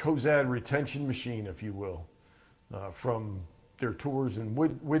the Cozad retention machine, if you will, from their tours in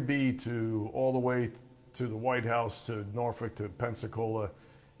Whidbey to all the way to the White House, to Norfolk, to Pensacola,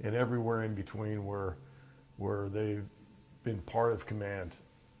 and everywhere in between where they've been part of command.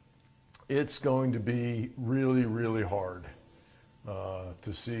 It's going to be really, really hard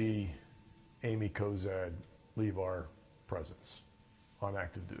to see Amy Cozad leave our presence on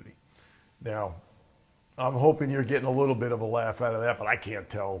active duty. Now, I'm hoping you're getting a little bit of a laugh out of that, but I can't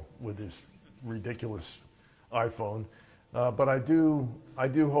tell with this ridiculous iPhone. But I do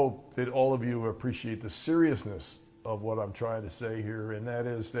hope that all of you appreciate the seriousness of what I'm trying to say here, and that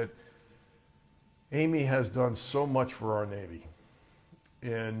is that Amy has done so much for our Navy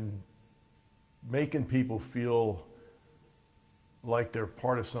in making people feel like they're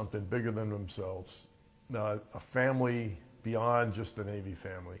part of something bigger than themselves, a family beyond just the Navy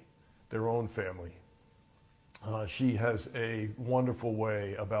family, their own family. She has a wonderful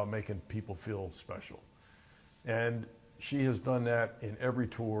way about making people feel special. And she has done that in every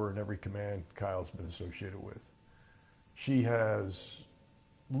tour and every command Kyle's been associated with. She has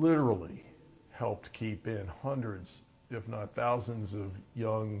literally helped keep in hundreds, if not thousands, of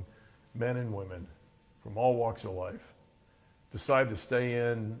young men and women from all walks of life decide to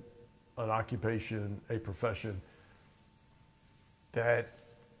stay in an occupation, a profession that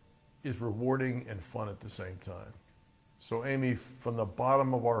is rewarding and fun at the same time. So Amy, from the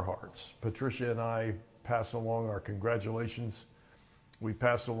bottom of our hearts, Patricia and I pass along our congratulations. We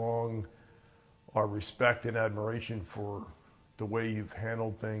pass along our respect and admiration for the way you've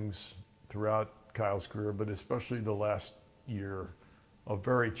handled things throughout Kyle's career, but especially the last year of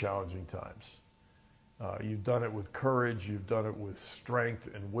very challenging times. You've done it with courage, you've done it with strength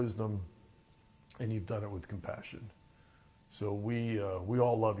and wisdom, and you've done it with compassion. So we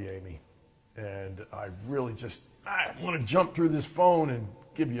all love you, Amy. And I really I want to jump through this phone and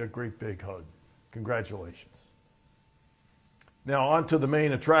give you a great big hug. Congratulations. Now on to the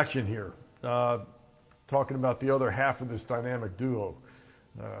main attraction here. Talking about the other half of this dynamic duo.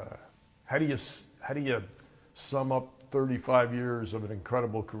 How do you sum up 35 years of an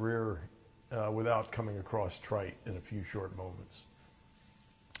incredible career without coming across trite in a few short moments?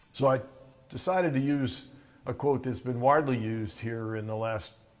 So I decided to use a quote that's been widely used here in the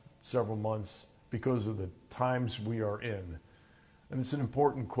last several months because of the times we are in. And it's an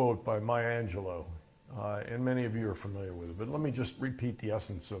important quote by Maya Angelou, and many of you are familiar with it, but let me just repeat the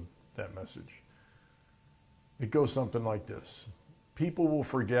essence of that message. It goes something like this. People will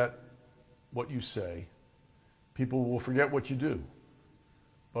forget what you say. People will forget what you do.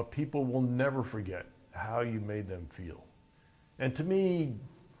 But people will never forget how you made them feel. And to me,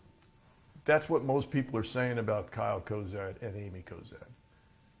 that's what most people are saying about Kyle Cozad and Amy Cozad.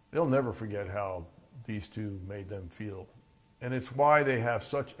 They'll never forget how these two made them feel. And it's why they have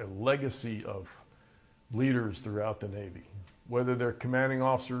such a legacy of leaders throughout the Navy, whether they're commanding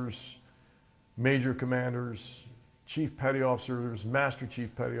officers, major commanders, chief petty officers, master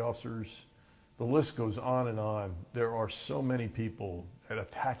chief petty officers. The list goes on and on. There are so many people that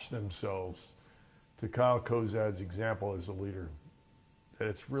attach themselves to Kyle Cozad's example as a leader that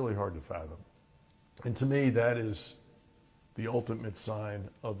it's really hard to fathom. And to me, that is the ultimate sign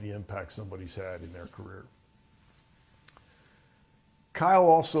of the impact somebody's had in their career. Kyle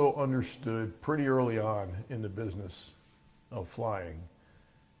also understood pretty early on in the business of flying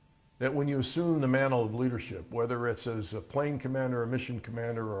that when you assume the mantle of leadership, whether it's as a plane commander, a mission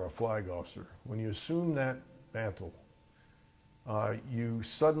commander, or a flag officer, when you assume that mantle, you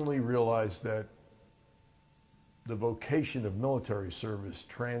suddenly realize that the vocation of military service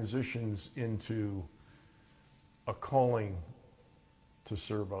transitions into a calling to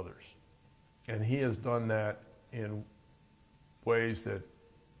serve others. And he has done that in ways that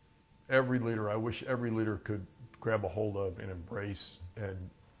I wish every leader could grab a hold of and embrace and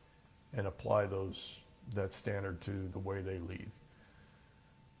apply that standard to the way they lead.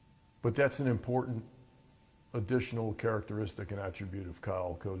 But that's an important additional characteristic and attribute of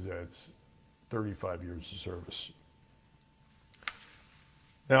Kyle Cozad's 35 years of service.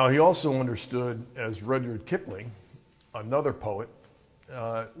 Now, he also understood, as Rudyard Kipling, another poet,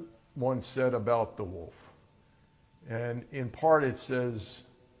 once said about the wolf. And in part it says,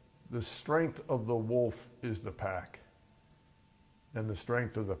 the strength of the wolf is the pack, and the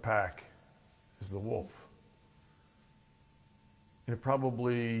strength of the pack is the wolf. And it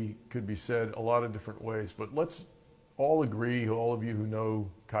probably could be said a lot of different ways, but let's all agree, all of you who know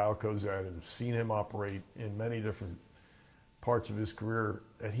Kyle Cozad and have seen him operate in many different parts of his career,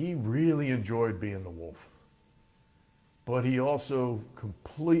 that he really enjoyed being the wolf. But he also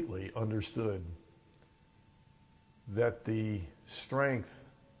completely understood that the strength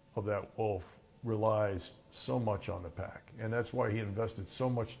of that wolf relies so much on the pack. And that's why he invested so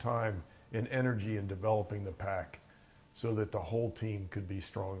much time and energy in developing the pack so that the whole team could be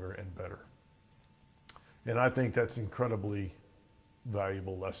stronger and better. And I think that's an incredibly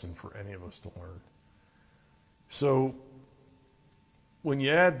valuable lesson for any of us to learn. So when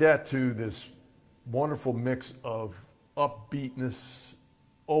you add that to this wonderful mix of upbeatness,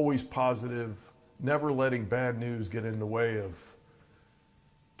 always positive, never letting bad news get in the way of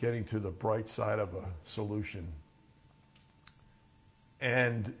getting to the bright side of a solution,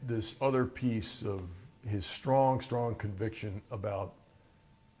 and this other piece of his strong conviction about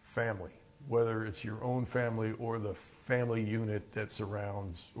family, whether it's your own family or the family unit that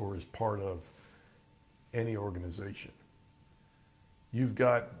surrounds or is part of any organization. You've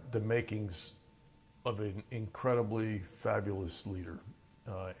got the makings of an incredibly fabulous leader.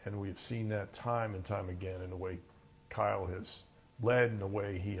 And we've seen that time and time again in the way Kyle has led, in the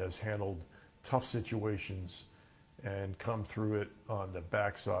way he has handled tough situations and come through it on the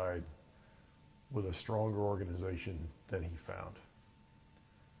backside with a stronger organization than he found.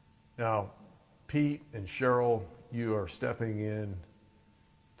 Now, Pete and Cheryl, you are stepping in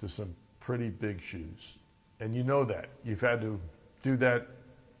to some pretty big shoes. And you know that. You've had to do that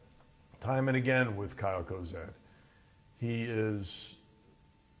time and again with Kyle Cozad. He is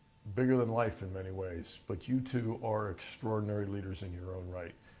bigger than life in many ways, but you two are extraordinary leaders in your own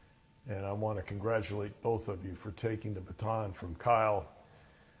right. And I want to congratulate both of you for taking the baton from Kyle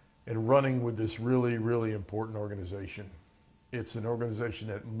and running with this really, really important organization. It's an organization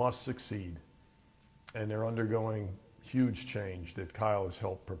that must succeed, and they're undergoing huge change that Kyle has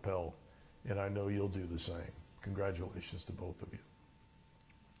helped propel, and I know you'll do the same. Congratulations to both of you.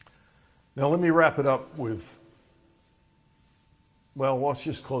 Now let me wrap it up with, well, let's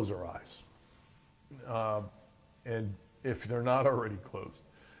just close our eyes. And if they're not already closed,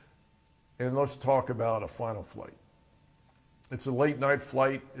 and let's talk about a final flight. It's a late night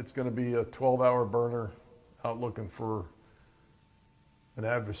flight. It's going to be a 12-hour burner out looking for an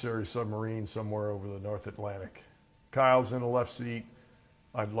adversary submarine somewhere over the North Atlantic. Kyle's in the left seat.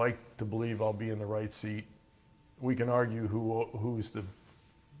 I'd like to believe I'll be in the right seat. We can argue who's the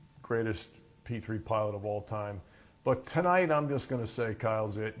greatest P-3 pilot of all time. But tonight I'm just going to say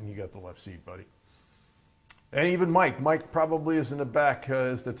Kyle's it, and you got the left seat, buddy. And even Mike. Mike probably is in the back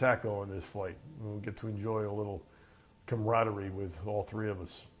as the TACO on this flight. We'll get to enjoy a little camaraderie with all three of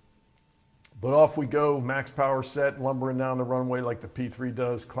us. But off we go, max power set, lumbering down the runway like the P-3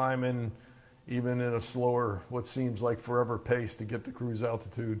 does, climbing even in a slower, what seems like forever pace to get to cruise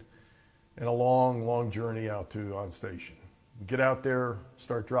altitude, and a long, long journey out to on station. Get out there,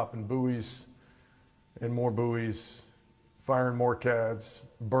 start dropping buoys and more buoys, firing more CADs,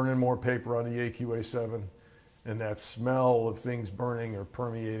 burning more paper on the AQA-7, and that smell of things burning or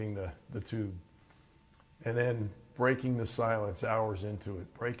permeating the tube. And then breaking the silence hours into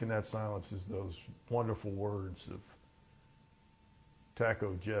it. Breaking that silence is those wonderful words of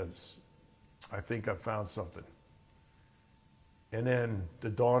TACO Jez. I think I found something. And then the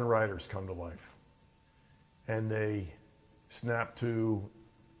Dawn Riders come to life. And they snap to,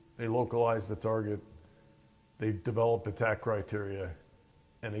 they localize the target, they develop attack criteria,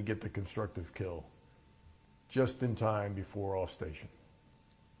 and they get the constructive kill just in time before off station.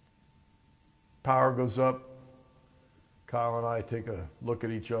 Power goes up. Kyle and I take a look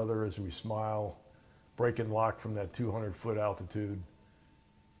at each other as we smile, breaking lock from that 200-foot altitude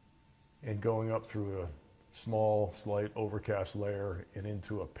and going up through a small, slight overcast layer and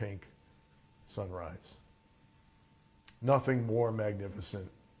into a pink sunrise. Nothing more magnificent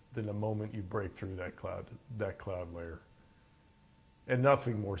than the moment you break through that cloud layer. And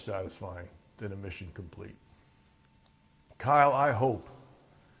nothing more satisfying than a mission complete. Kyle, I hope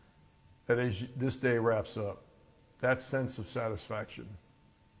that as this day wraps up, that sense of satisfaction,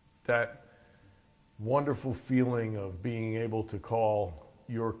 that wonderful feeling of being able to call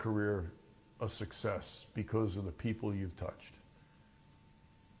your career a success because of the people you've touched.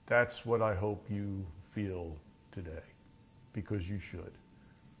 That's what I hope you feel today, because you should.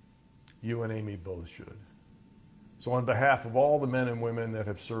 You and Amy both should. So on behalf of all the men and women that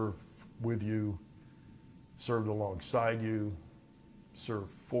have served with you, served alongside you, served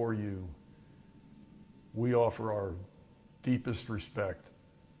for you, we offer our deepest respect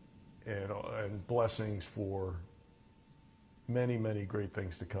and blessings for many, many great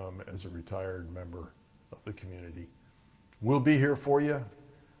things to come as a retired member of the community. We'll be here for you.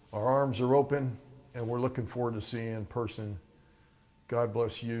 Our arms are open, and we're looking forward to seeing you in person. God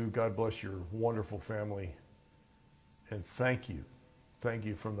bless you. God bless your wonderful family. And thank you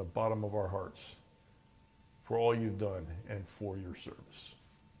from the bottom of our hearts for all you've done and for your service.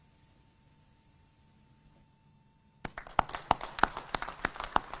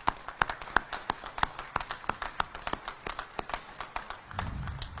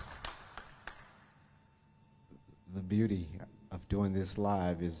 The beauty of doing this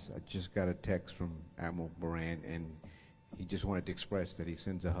live is I just got a text from Admiral Moran, and he just wanted to express that he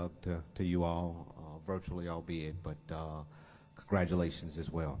sends a hug to you all, virtually albeit, but congratulations as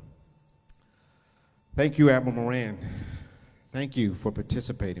well. Thank you, Admiral Moran. Thank you for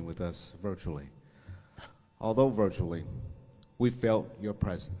participating with us virtually. Although virtually, we felt your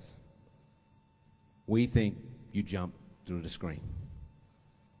presence. We think you jumped through the screen.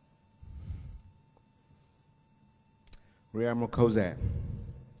 Rear Admiral Cozad,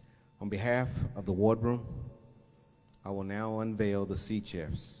 on behalf of the wardroom, I will now unveil the sea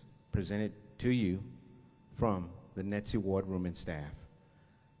chests presented to you from the NETC wardroom and staff.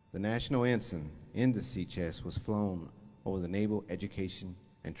 The National Ensign in the sea chest was flown over the Naval Education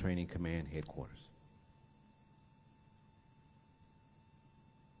and Training Command headquarters.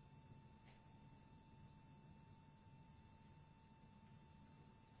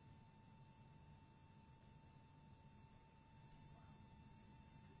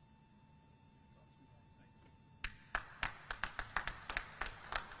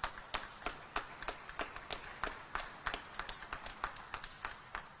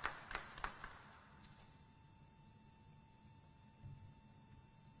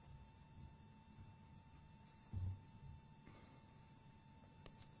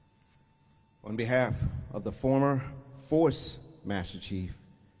 On behalf of the former Force Master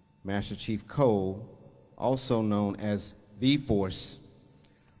Chief Cole, also known as the Force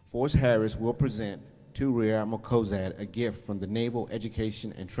Harris will present to Rear Admiral Cozad a gift from the Naval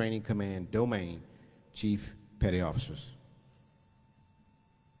Education and Training Command Domain Chief Petty Officers.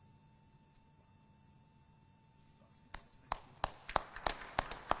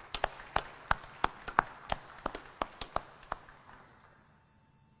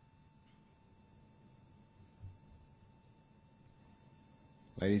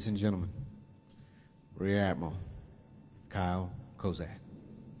 Ladies and gentlemen, Rear Admiral Kyle Cozad.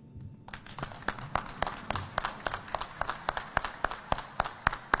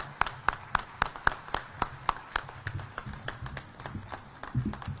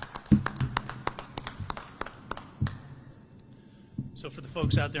 So for the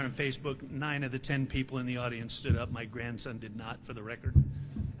folks out there on Facebook, 9 of the 10 people in the audience stood up. My grandson did not, for the record.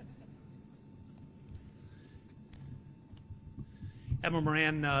 Admiral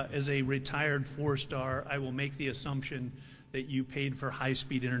Moran, as a retired 4-star, I will make the assumption that you paid for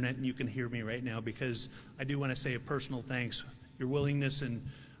high-speed internet, and you can hear me right now, because I do want to say a personal thanks. Your willingness and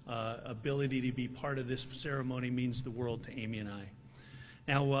ability to be part of this ceremony means the world to Amy and I.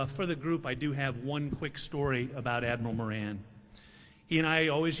 Now, for the group, I do have one quick story about Admiral Moran. He and I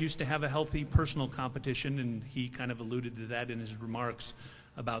always used to have a healthy personal competition, and he kind of alluded to that in his remarks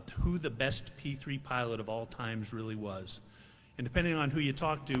about who the best P-3 pilot of all times really was. And depending on who you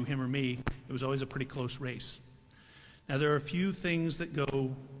talk to, him or me, it was always a pretty close race. Now, there are a few things that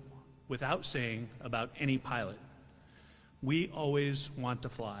go without saying about any pilot. We always want to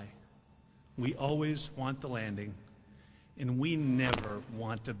fly. We always want the landing. And we never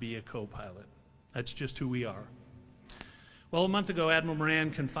want to be a co-pilot. That's just who we are. Well, a month ago, Admiral Moran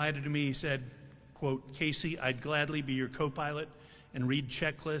confided to me, he said, quote, "Casey, I'd gladly be your co-pilot and read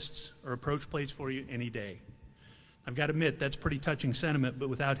checklists or approach plates for you any day." I've got to admit, that's pretty touching sentiment, but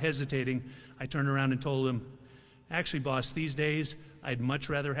without hesitating, I turned around and told him, "Actually, boss, these days, I'd much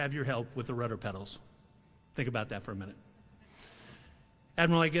rather have your help with the rudder pedals." Think about that for a minute.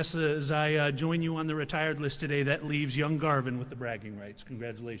 Admiral, I guess as I join you on the retired list today, that leaves young Garvin with the bragging rights.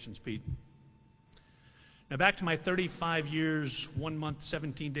 Congratulations, Pete. Now back to my 35 years, 1 month,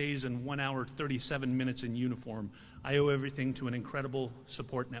 17 days, and 1 hour, 37 minutes in uniform. I owe everything to an incredible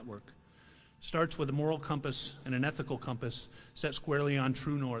support network. Starts with a moral compass and an ethical compass set squarely on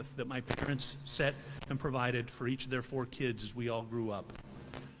true north that my parents set and provided for each of their 4 kids as we all grew up.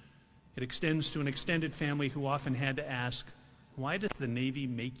 It extends to an extended family who often had to ask, why does the Navy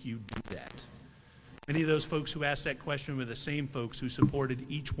make you do that? Many of those folks who asked that question were the same folks who supported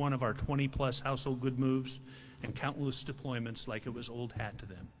each one of our 20-plus household good moves and countless deployments like it was old hat to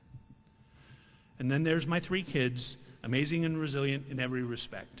them. And then there's my 3 kids, amazing and resilient in every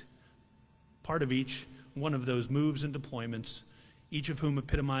respect. Part of each one of those moves and deployments, each of whom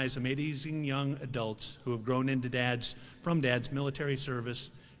epitomize amazing young adults who have grown into from dad's military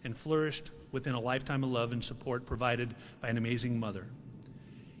service and flourished within a lifetime of love and support provided by an amazing mother.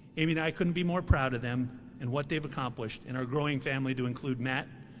 Amy and I couldn't be more proud of them and what they've accomplished in our growing family, to include Matt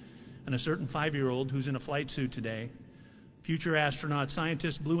and a certain 5-year-old who's in a flight suit today, future astronaut,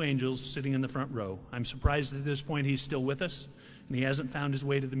 scientist, Blue Angels sitting in the front row. I'm surprised at this point he's still with us, and he hasn't found his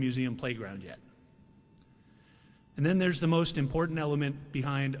way to the museum playground yet. And then there's the most important element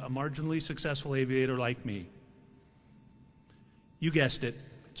behind a marginally successful aviator like me. You guessed it,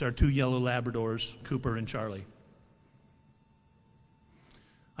 it's our 2 yellow Labradors, Cooper and Charlie.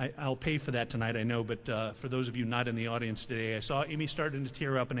 I'll pay for that tonight, I know, but for those of you not in the audience today, I saw Amy starting to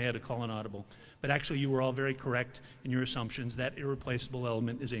tear up and I had to call an audible. But actually, you were all very correct in your assumptions. That irreplaceable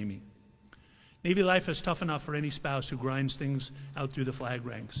element is Amy. Navy life is tough enough for any spouse who grinds things out through the flag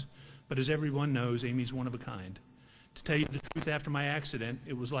ranks. But as everyone knows, Amy's one of a kind. To tell you the truth, after my accident,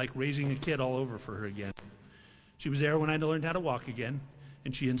 it was like raising a kid all over for her again. She was there when I learned how to walk again,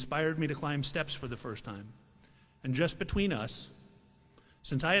 and she inspired me to climb steps for the first time. And just between us,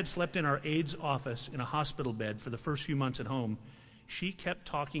 since I had slept in our aide's office in a hospital bed for the first few months at home, she kept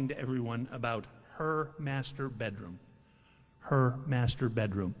talking to everyone about her master bedroom. Her master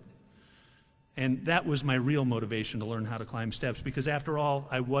bedroom. And that was my real motivation to learn how to climb steps, because after all,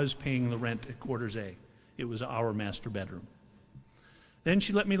 I was paying the rent at Quarters A. It was our master bedroom. Then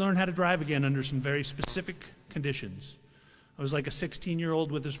she let me learn how to drive again under some very specific conditions. I was like a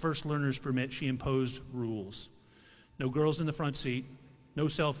 16-year-old with his first learner's permit. She imposed rules. No girls in the front seat, no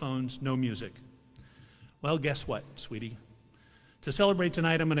cell phones, no music. Well, guess what, sweetie? To celebrate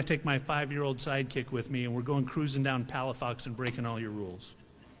tonight, I'm going to take my 5-year-old sidekick with me, and we're going cruising down Palafox and breaking all your rules.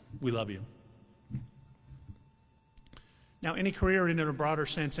 We love you. Now, any career, and in a broader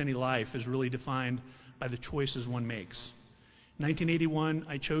sense, any life, is really defined by the choices one makes. In 1981,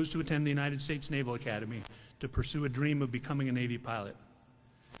 I chose to attend the United States Naval Academy to pursue a dream of becoming a Navy pilot.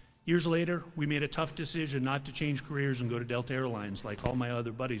 Years later, we made a tough decision not to change careers and go to Delta Airlines like all my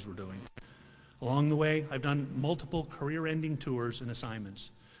other buddies were doing. Along the way, I've done multiple career-ending tours and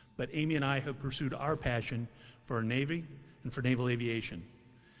assignments, but Amy and I have pursued our passion for our Navy and for naval aviation.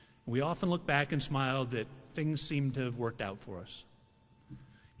 We often look back and smile that things seem to have worked out for us.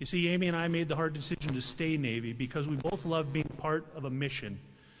 You see, Amy and I made the hard decision to stay Navy because we both loved being part of a mission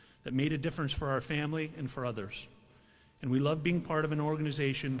that made a difference for our family and for others. And we loved being part of an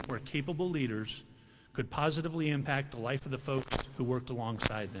organization where capable leaders could positively impact the life of the folks who worked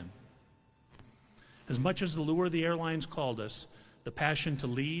alongside them. As much as the lure of the airlines called us, the passion to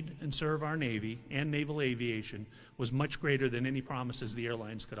lead and serve our Navy and naval aviation was much greater than any promises the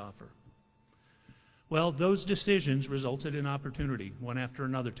airlines could offer. Well, those decisions resulted in opportunity, one after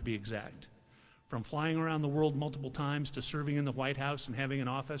another to be exact. From flying around the world multiple times to serving in the White House and having an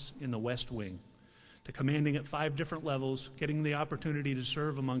office in the West Wing, to commanding at 5 different levels, getting the opportunity to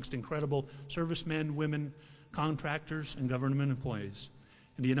serve amongst incredible servicemen, women, contractors, and government employees.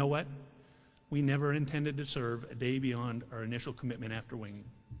 And you know what? We never intended to serve a day beyond our initial commitment after winging.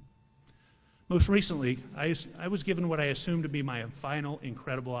 Most recently, I was given what I assumed to be my final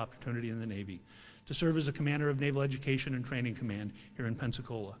incredible opportunity in the Navy, to serve as a commander of Naval Education and Training Command here in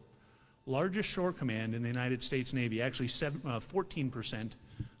Pensacola. Largest shore command in the United States Navy, actually 14%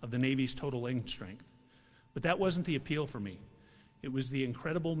 of the Navy's total length strength. But that wasn't the appeal for me. It was the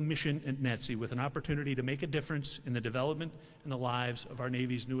incredible mission at NETC with an opportunity to make a difference in the development and the lives of our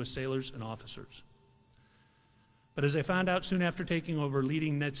Navy's newest sailors and officers. But as I found out soon after taking over,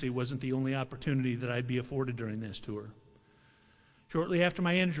 leading NETC wasn't the only opportunity that I'd be afforded during this tour. Shortly after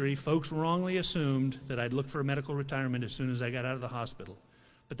my injury, folks wrongly assumed that I'd look for a medical retirement as soon as I got out of the hospital,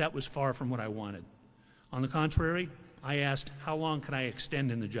 but that was far from what I wanted. On the contrary, I asked, how long can I extend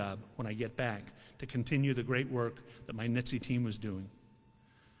in the job when I get back to continue the great work that my NETC team was doing?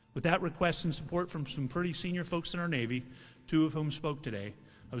 With that request and support from some pretty senior folks in our Navy, 2 of whom spoke today,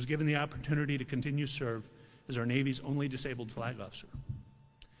 I was given the opportunity to continue to serve as our Navy's only disabled flag officer.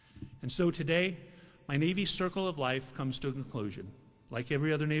 And so today, my Navy circle of life comes to a conclusion. Like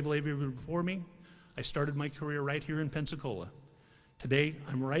every other naval aviator before me, I started my career right here in Pensacola. Today,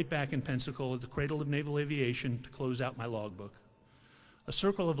 I'm right back in Pensacola, the cradle of naval aviation, to close out my logbook. A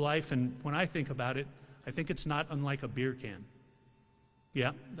circle of life, and when I think about it, I think it's not unlike a beer can.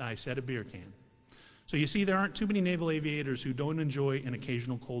 Yeah, I said a beer can. So you see, there aren't too many naval aviators who don't enjoy an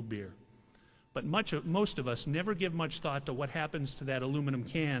occasional cold beer. But most of us never give much thought to what happens to that aluminum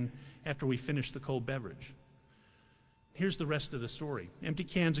can after we finish the cold beverage. Here's the rest of the story. Empty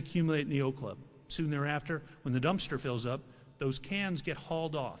cans accumulate in the O Club. Soon thereafter, when the dumpster fills up, those cans get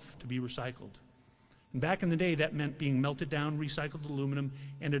hauled off to be recycled. And back in the day, that meant being melted down, recycled aluminum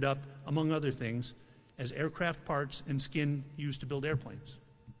ended up, among other things, as aircraft parts and skin used to build airplanes.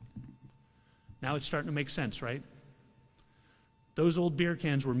 Now it's starting to make sense, right? Those old beer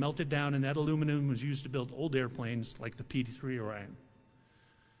cans were melted down, and that aluminum was used to build old airplanes like the P-3 Orion.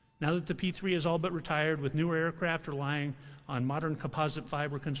 Now that the P-3 is all but retired, with newer aircraft relying on modern composite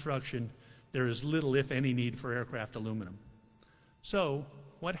fiber construction, there is little, if any, need for aircraft aluminum. So,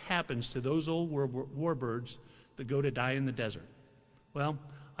 what happens to those old warbirds that go to die in the desert? Well,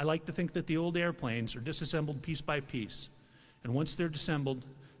 I like to think that the old airplanes are disassembled piece by piece, and once they're disassembled,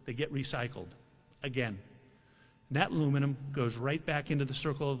 they get recycled again. And that aluminum goes right back into the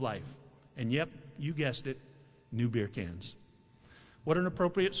circle of life. And yep, you guessed it, new beer cans. What an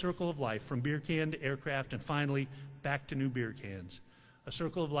appropriate circle of life, from beer can to aircraft, and finally back to new beer cans. A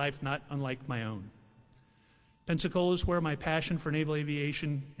circle of life not unlike my own. Pensacola is where my passion for naval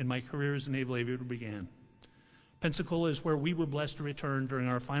aviation and my career as a naval aviator began. Pensacola is where we were blessed to return during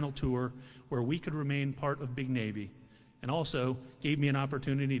our final tour, where we could remain part of Big Navy, and also gave me an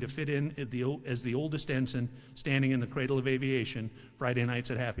opportunity to fit in as the oldest ensign standing in the cradle of aviation Friday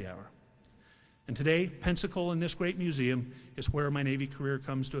nights at happy hour. And today, Pensacola and this great museum is where my Navy career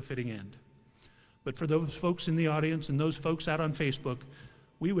comes to a fitting end. But for those folks in the audience and those folks out on Facebook,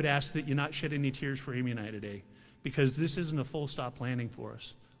 we would ask that you not shed any tears for Amy and I today, because this isn't a full stop landing for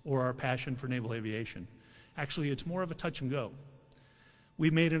us or our passion for naval aviation. Actually, it's more of a touch and go. We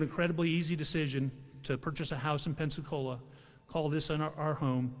made an incredibly easy decision to purchase a house in Pensacola, call this our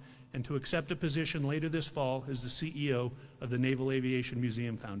home, and to accept a position later this fall as the CEO of the Naval Aviation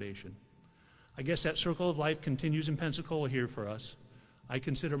Museum Foundation. I guess that circle of life continues in Pensacola here for us. I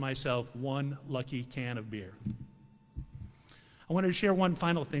consider myself one lucky can of beer. I wanted to share one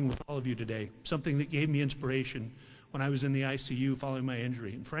final thing with all of you today, something that gave me inspiration when I was in the ICU following my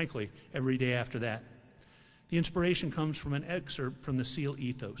injury, and frankly, every day after that. The inspiration comes from an excerpt from the SEAL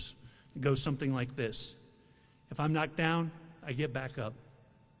ethos. It goes something like this: if I'm knocked down, I get back up.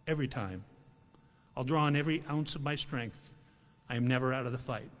 Every time. I'll draw on every ounce of my strength. I am never out of the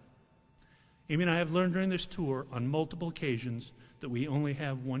fight. Amy and I have learned during this tour on multiple occasions that we only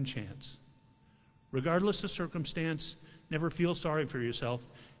have one chance. Regardless of circumstance, never feel sorry for yourself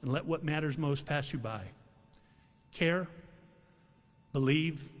and let what matters most pass you by. Care,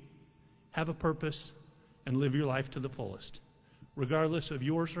 believe, have a purpose, and live your life to the fullest. Regardless of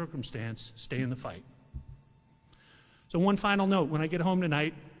your circumstance, stay in the fight. So one final note, when I get home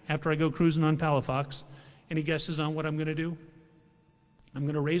tonight, after I go cruising on Palafox, any guesses on what I'm going to do? I'm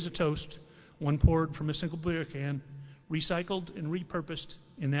going to raise a toast, one poured from a single beer can, recycled and repurposed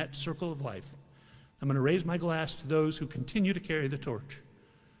in that circle of life. I'm going to raise my glass to those who continue to carry the torch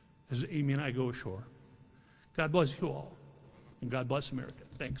as Amy and I go ashore. God bless you all, and God bless America.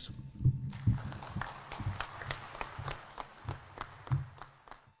 Thanks.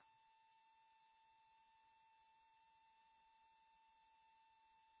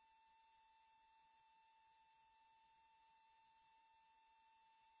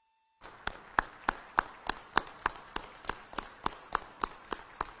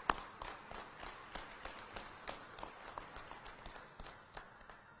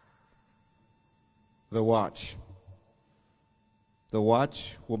 The Watch. The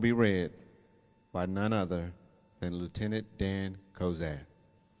Watch will be read by none other than Lieutenant Dan Cozad.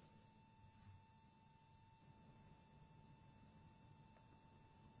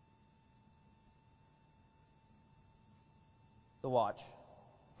 The watch.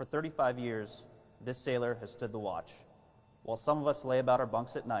 For 35 years, this sailor has stood the watch. While some of us lay about our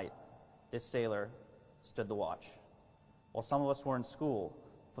bunks at night, this sailor stood the watch. While some of us were in school,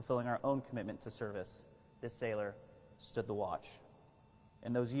 fulfilling our own commitment to service, this sailor stood the watch.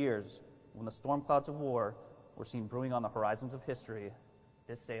 In those years, when the storm clouds of war were seen brewing on the horizons of history,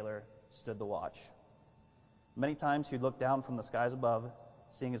 this sailor stood the watch. Many times he'd look down from the skies above,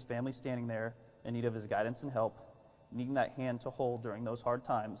 seeing his family standing there in need of his guidance and help, needing that hand to hold during those hard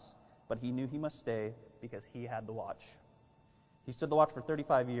times, but he knew he must stay because he had the watch. He stood the watch for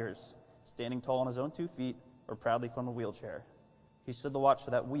 35 years, standing tall on his own 2 feet or proudly from a wheelchair. He stood the watch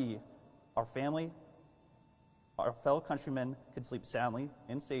so that we, our family, our fellow countrymen could sleep soundly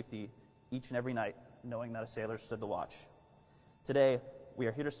in safety each and every night, knowing that a sailor stood the watch. Today, we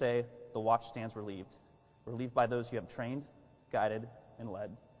are here to say the watch stands relieved. Relieved by those you have trained, guided, and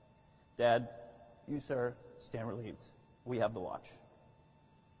led. Dad, you, sir, stand relieved. We have the watch.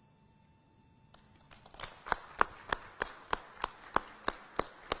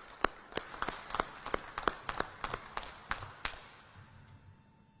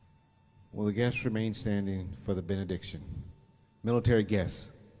 Will the guests remain standing for the benediction? Military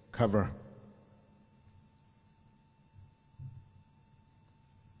guests, cover.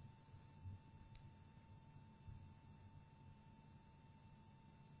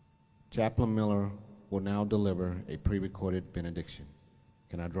 Chaplain Miller will now deliver a pre-recorded benediction.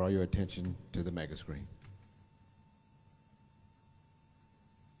 Can I draw your attention to the mega screen?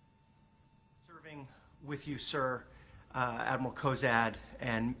 Serving with you, sir, Admiral Cozad,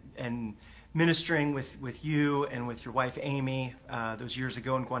 and ministering with you and with your wife Amy those years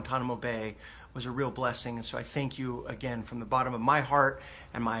ago in Guantanamo Bay was a real blessing. And so I thank you again from the bottom of my heart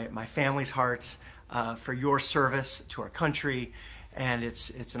and my family's hearts for your service to our country. And it's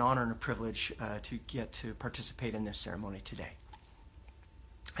an honor and a privilege to get to participate in this ceremony today.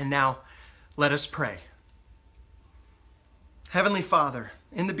 And now, let us pray. Heavenly Father,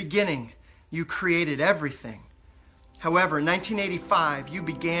 in the beginning, you created everything. However, in 1985, you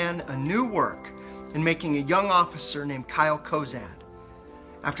began a new work in making a young officer named Kyle Cozad.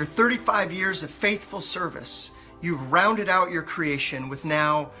 After 35 years of faithful service, you've rounded out your creation with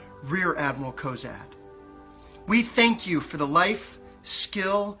now Rear Admiral Cozad. We thank you for the life,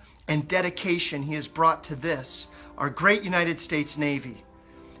 skill, and dedication he has brought to this, our great United States Navy.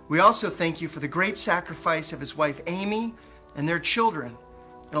 We also thank you for the great sacrifice of his wife Amy and their children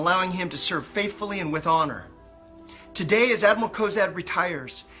in allowing him to serve faithfully and with honor. Today, as Admiral Cozad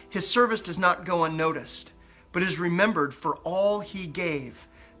retires, his service does not go unnoticed, but is remembered for all he gave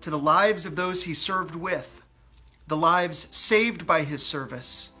to the lives of those he served with, the lives saved by his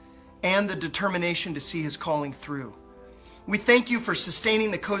service, and the determination to see his calling through. We thank you for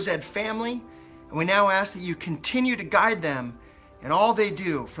sustaining the Cozad family, and we now ask that you continue to guide them in all they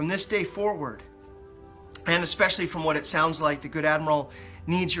do from this day forward, and especially from what it sounds like the good Admiral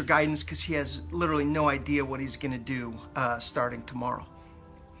needs your guidance because he has literally no idea what he's going to do starting tomorrow.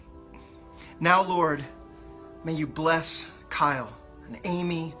 Now, Lord, May you bless Kyle and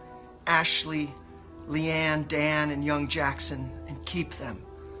Amy, Ashley, Leanne, Dan, and young Jackson, and keep them.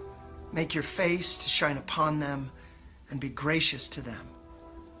 Make your face to shine upon them and be gracious to them.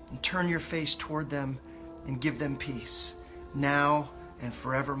 And turn your face toward them and give them peace, now and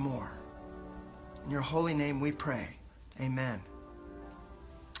forevermore. In your holy name we pray. Amen.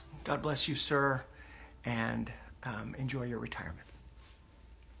 God bless you, sir, and enjoy your retirement.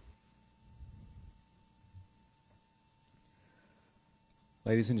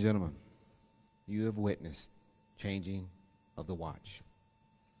 Ladies and gentlemen, you have witnessed changing of the watch.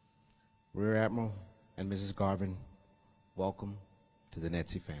 Rear Admiral and Mrs. Garvin, welcome to the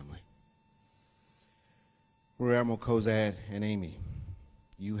NETC family. Rear Admiral Cozad and Amy,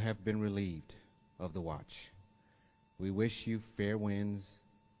 you have been relieved of the watch. We wish you fair winds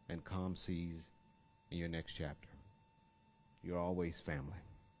and calm seas in your next chapter. You're always family.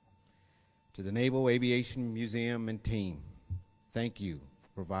 To the Naval Aviation Museum and team, thank you for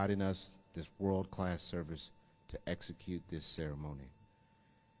providing us this world-class service to execute this ceremony.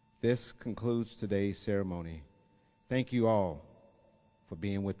 This concludes today's ceremony. Thank you all for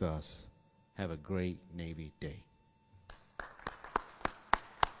being with us. Have a great Navy Day.